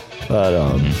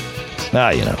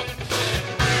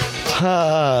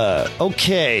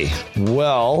 Okay.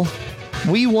 Well,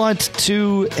 we want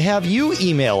to have you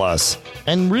email us.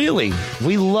 And really,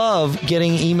 we love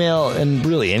getting email and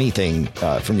really anything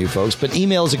from you folks. But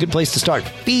email is a good place to start.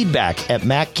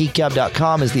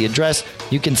 feedback@macgeekgab.com is the address.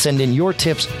 You can send in your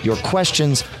tips, your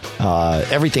questions,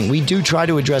 everything. We do try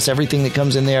to address everything that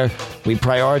comes in there. We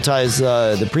prioritize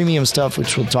the premium stuff,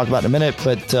 which we'll talk about in a minute.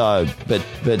 But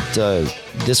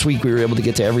this week we were able to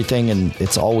get to everything, and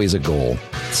it's always a goal.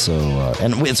 So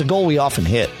and it's a goal we often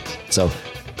hit. So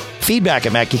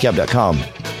feedback@macgeekgab.com.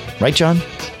 Right, John?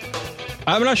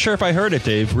 I'm not sure if I heard it,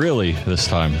 Dave, really, this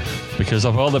time, because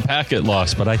of all the packet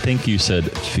loss, but I think you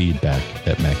said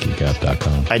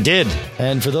feedback@macgeekgab.com. I did.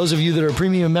 And for those of you that are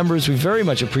premium members, we very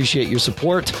much appreciate your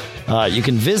support. You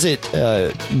can visit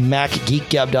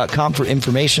macgeekgab.com for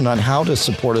information on how to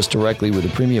support us directly with a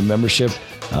premium membership.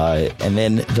 And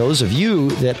then those of you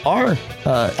that are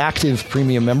active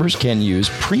premium members can use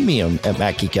premium at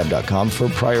MacGeekGab.com for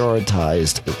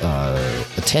prioritized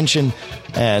attention.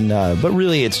 And but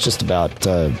really, it's just about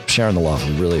sharing the love.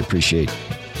 We really appreciate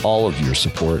all of your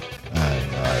support.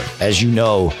 As you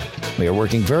know, we are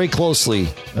working very closely.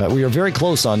 We are very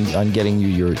close on getting you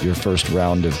your first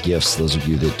round of gifts. Those of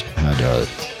you that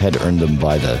had earned them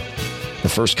by the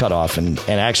first cutoff, and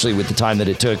actually with the time that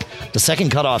it took, the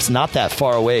second cutoff's not that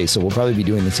far away. So we'll probably be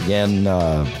doing this again.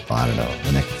 I don't know,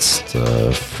 the next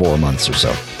 4 months or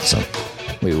so. So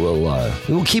we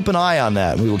will keep an eye on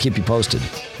that. We will keep you posted.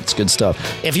 It's good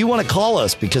stuff. If you want to call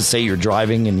us because, say, you're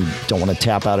driving and you don't want to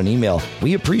tap out an email,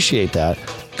 we appreciate that.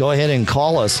 Go ahead and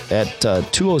call us at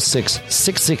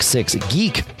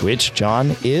 206-666-GEEK, which,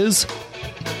 John, is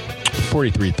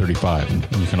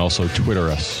 4335. You can also Twitter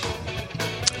us.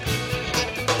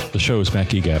 The show is Mac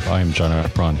Geek Gab. I am John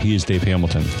Apron. He is Dave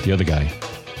Hamilton. The other guy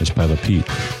is Pilot Pete.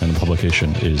 And the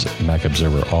publication is Mac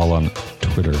Observer, all on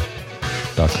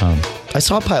Twitter.com. I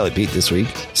saw Pilot Pete this week.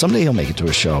 Someday he'll make it to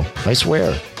a show. I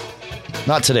swear.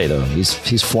 Not today, though.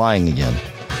 He's flying again.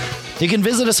 You can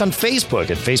visit us on Facebook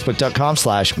at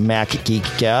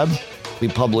facebook.com/MacGeekGab. We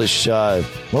publish,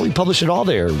 we publish it all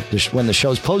there. When the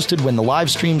show's posted, when the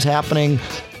live stream's happening,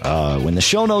 when the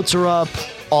show notes are up,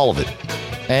 all of it.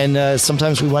 And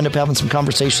sometimes we wind up having some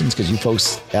conversations because you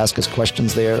folks ask us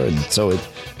questions there. And so it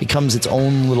becomes its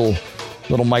own little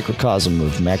microcosm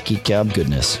of Mac Geek Gab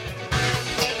goodness.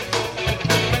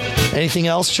 Anything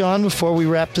else, John, before we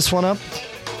wrap this one up?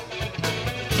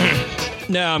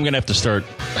 No, I'm going to have to start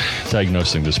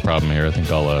diagnosing this problem here. I think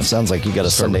I'll... Sounds like you got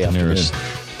a Sunday afternoon.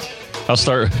 I'll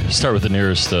start with the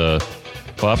nearest... I'll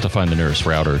have to find the nearest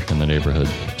router in the neighborhood.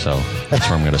 So that's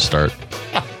where I'm going to start.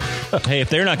 Hey, if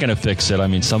they're not going to fix it, I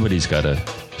mean, somebody's got to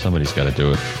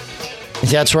do it.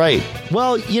 That's right.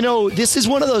 Well, this is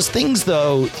one of those things,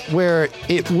 though, where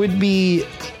it would be...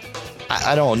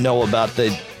 I don't know about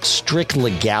the strict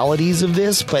legalities of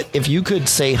this, but if you could,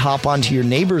 say, hop onto your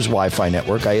neighbor's Wi-Fi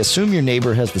network, I assume your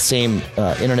neighbor has the same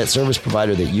internet service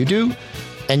provider that you do,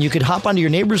 and you could hop onto your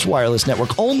neighbor's wireless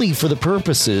network only for the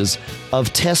purposes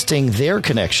of testing their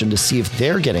connection to see if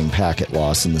they're getting packet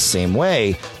loss in the same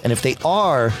way. And if they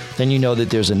are, then you know that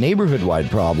there's a neighborhood-wide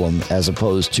problem as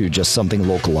opposed to just something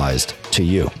localized to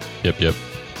you. Yep.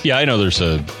 Yeah, I know there's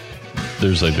I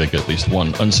think at least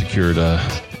one unsecured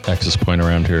access point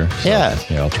around here. So, yeah,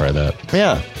 I'll try that.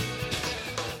 Yeah.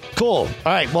 Cool. All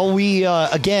right. Well, we,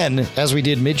 again, as we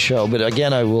did mid-show, but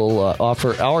again, I will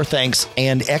offer our thanks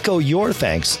and echo your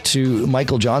thanks to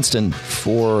Michael Johnston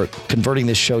for converting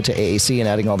this show to AAC and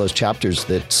adding all those chapters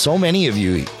that so many of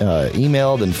you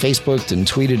emailed and Facebooked and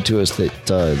tweeted to us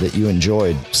that you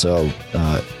enjoyed. So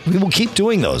we will keep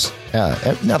doing those.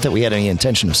 Not that we had any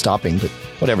intention of stopping, but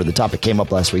whatever, the topic came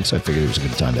up last week, so I figured it was a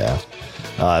good time to ask.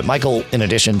 Michael, in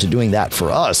addition to doing that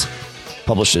for us,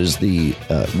 publishes the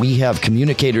We Have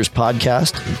Communicators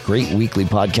podcast, a great weekly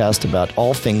podcast about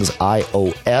all things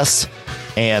iOS,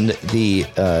 and the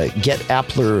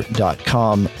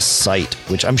getappler.com site,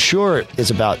 which I'm sure is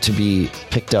about to be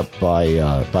picked up by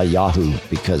Yahoo,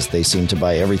 because they seem to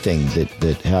buy everything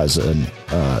that has an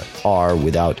R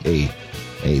without a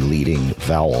leading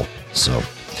vowel. So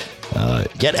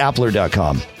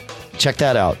getappler.com. Check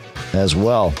that out as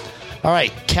well. All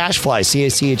right, Cachefly,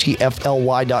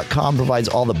 CACHEFLY.com provides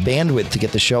all the bandwidth to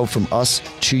get the show from us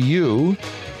to you.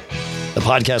 The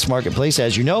podcast marketplace,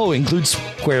 as you know, includes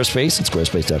Squarespace at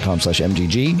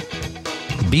squarespace.com/MGG,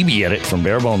 BB Edit from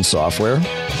Barebones Software,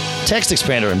 Text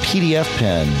Expander and PDF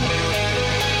Pen,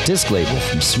 Disc Label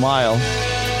from Smile,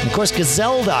 and of course,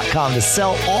 Gazelle.com to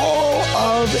sell all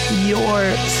of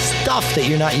your stuff that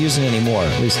you're not using anymore,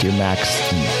 at least your Macs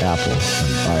and Apple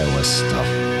and iOS stuff.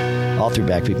 All through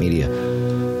Backbeat Media.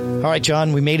 All right,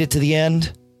 John, we made it to the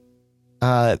end.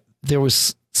 There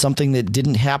was something that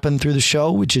didn't happen through the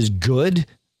show, which is good,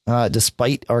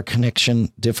 despite our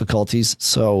connection difficulties.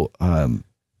 So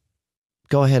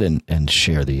go ahead and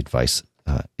share the advice,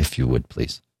 if you would,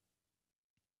 please.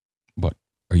 What?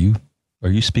 Are you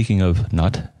speaking of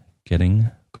not getting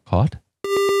caught?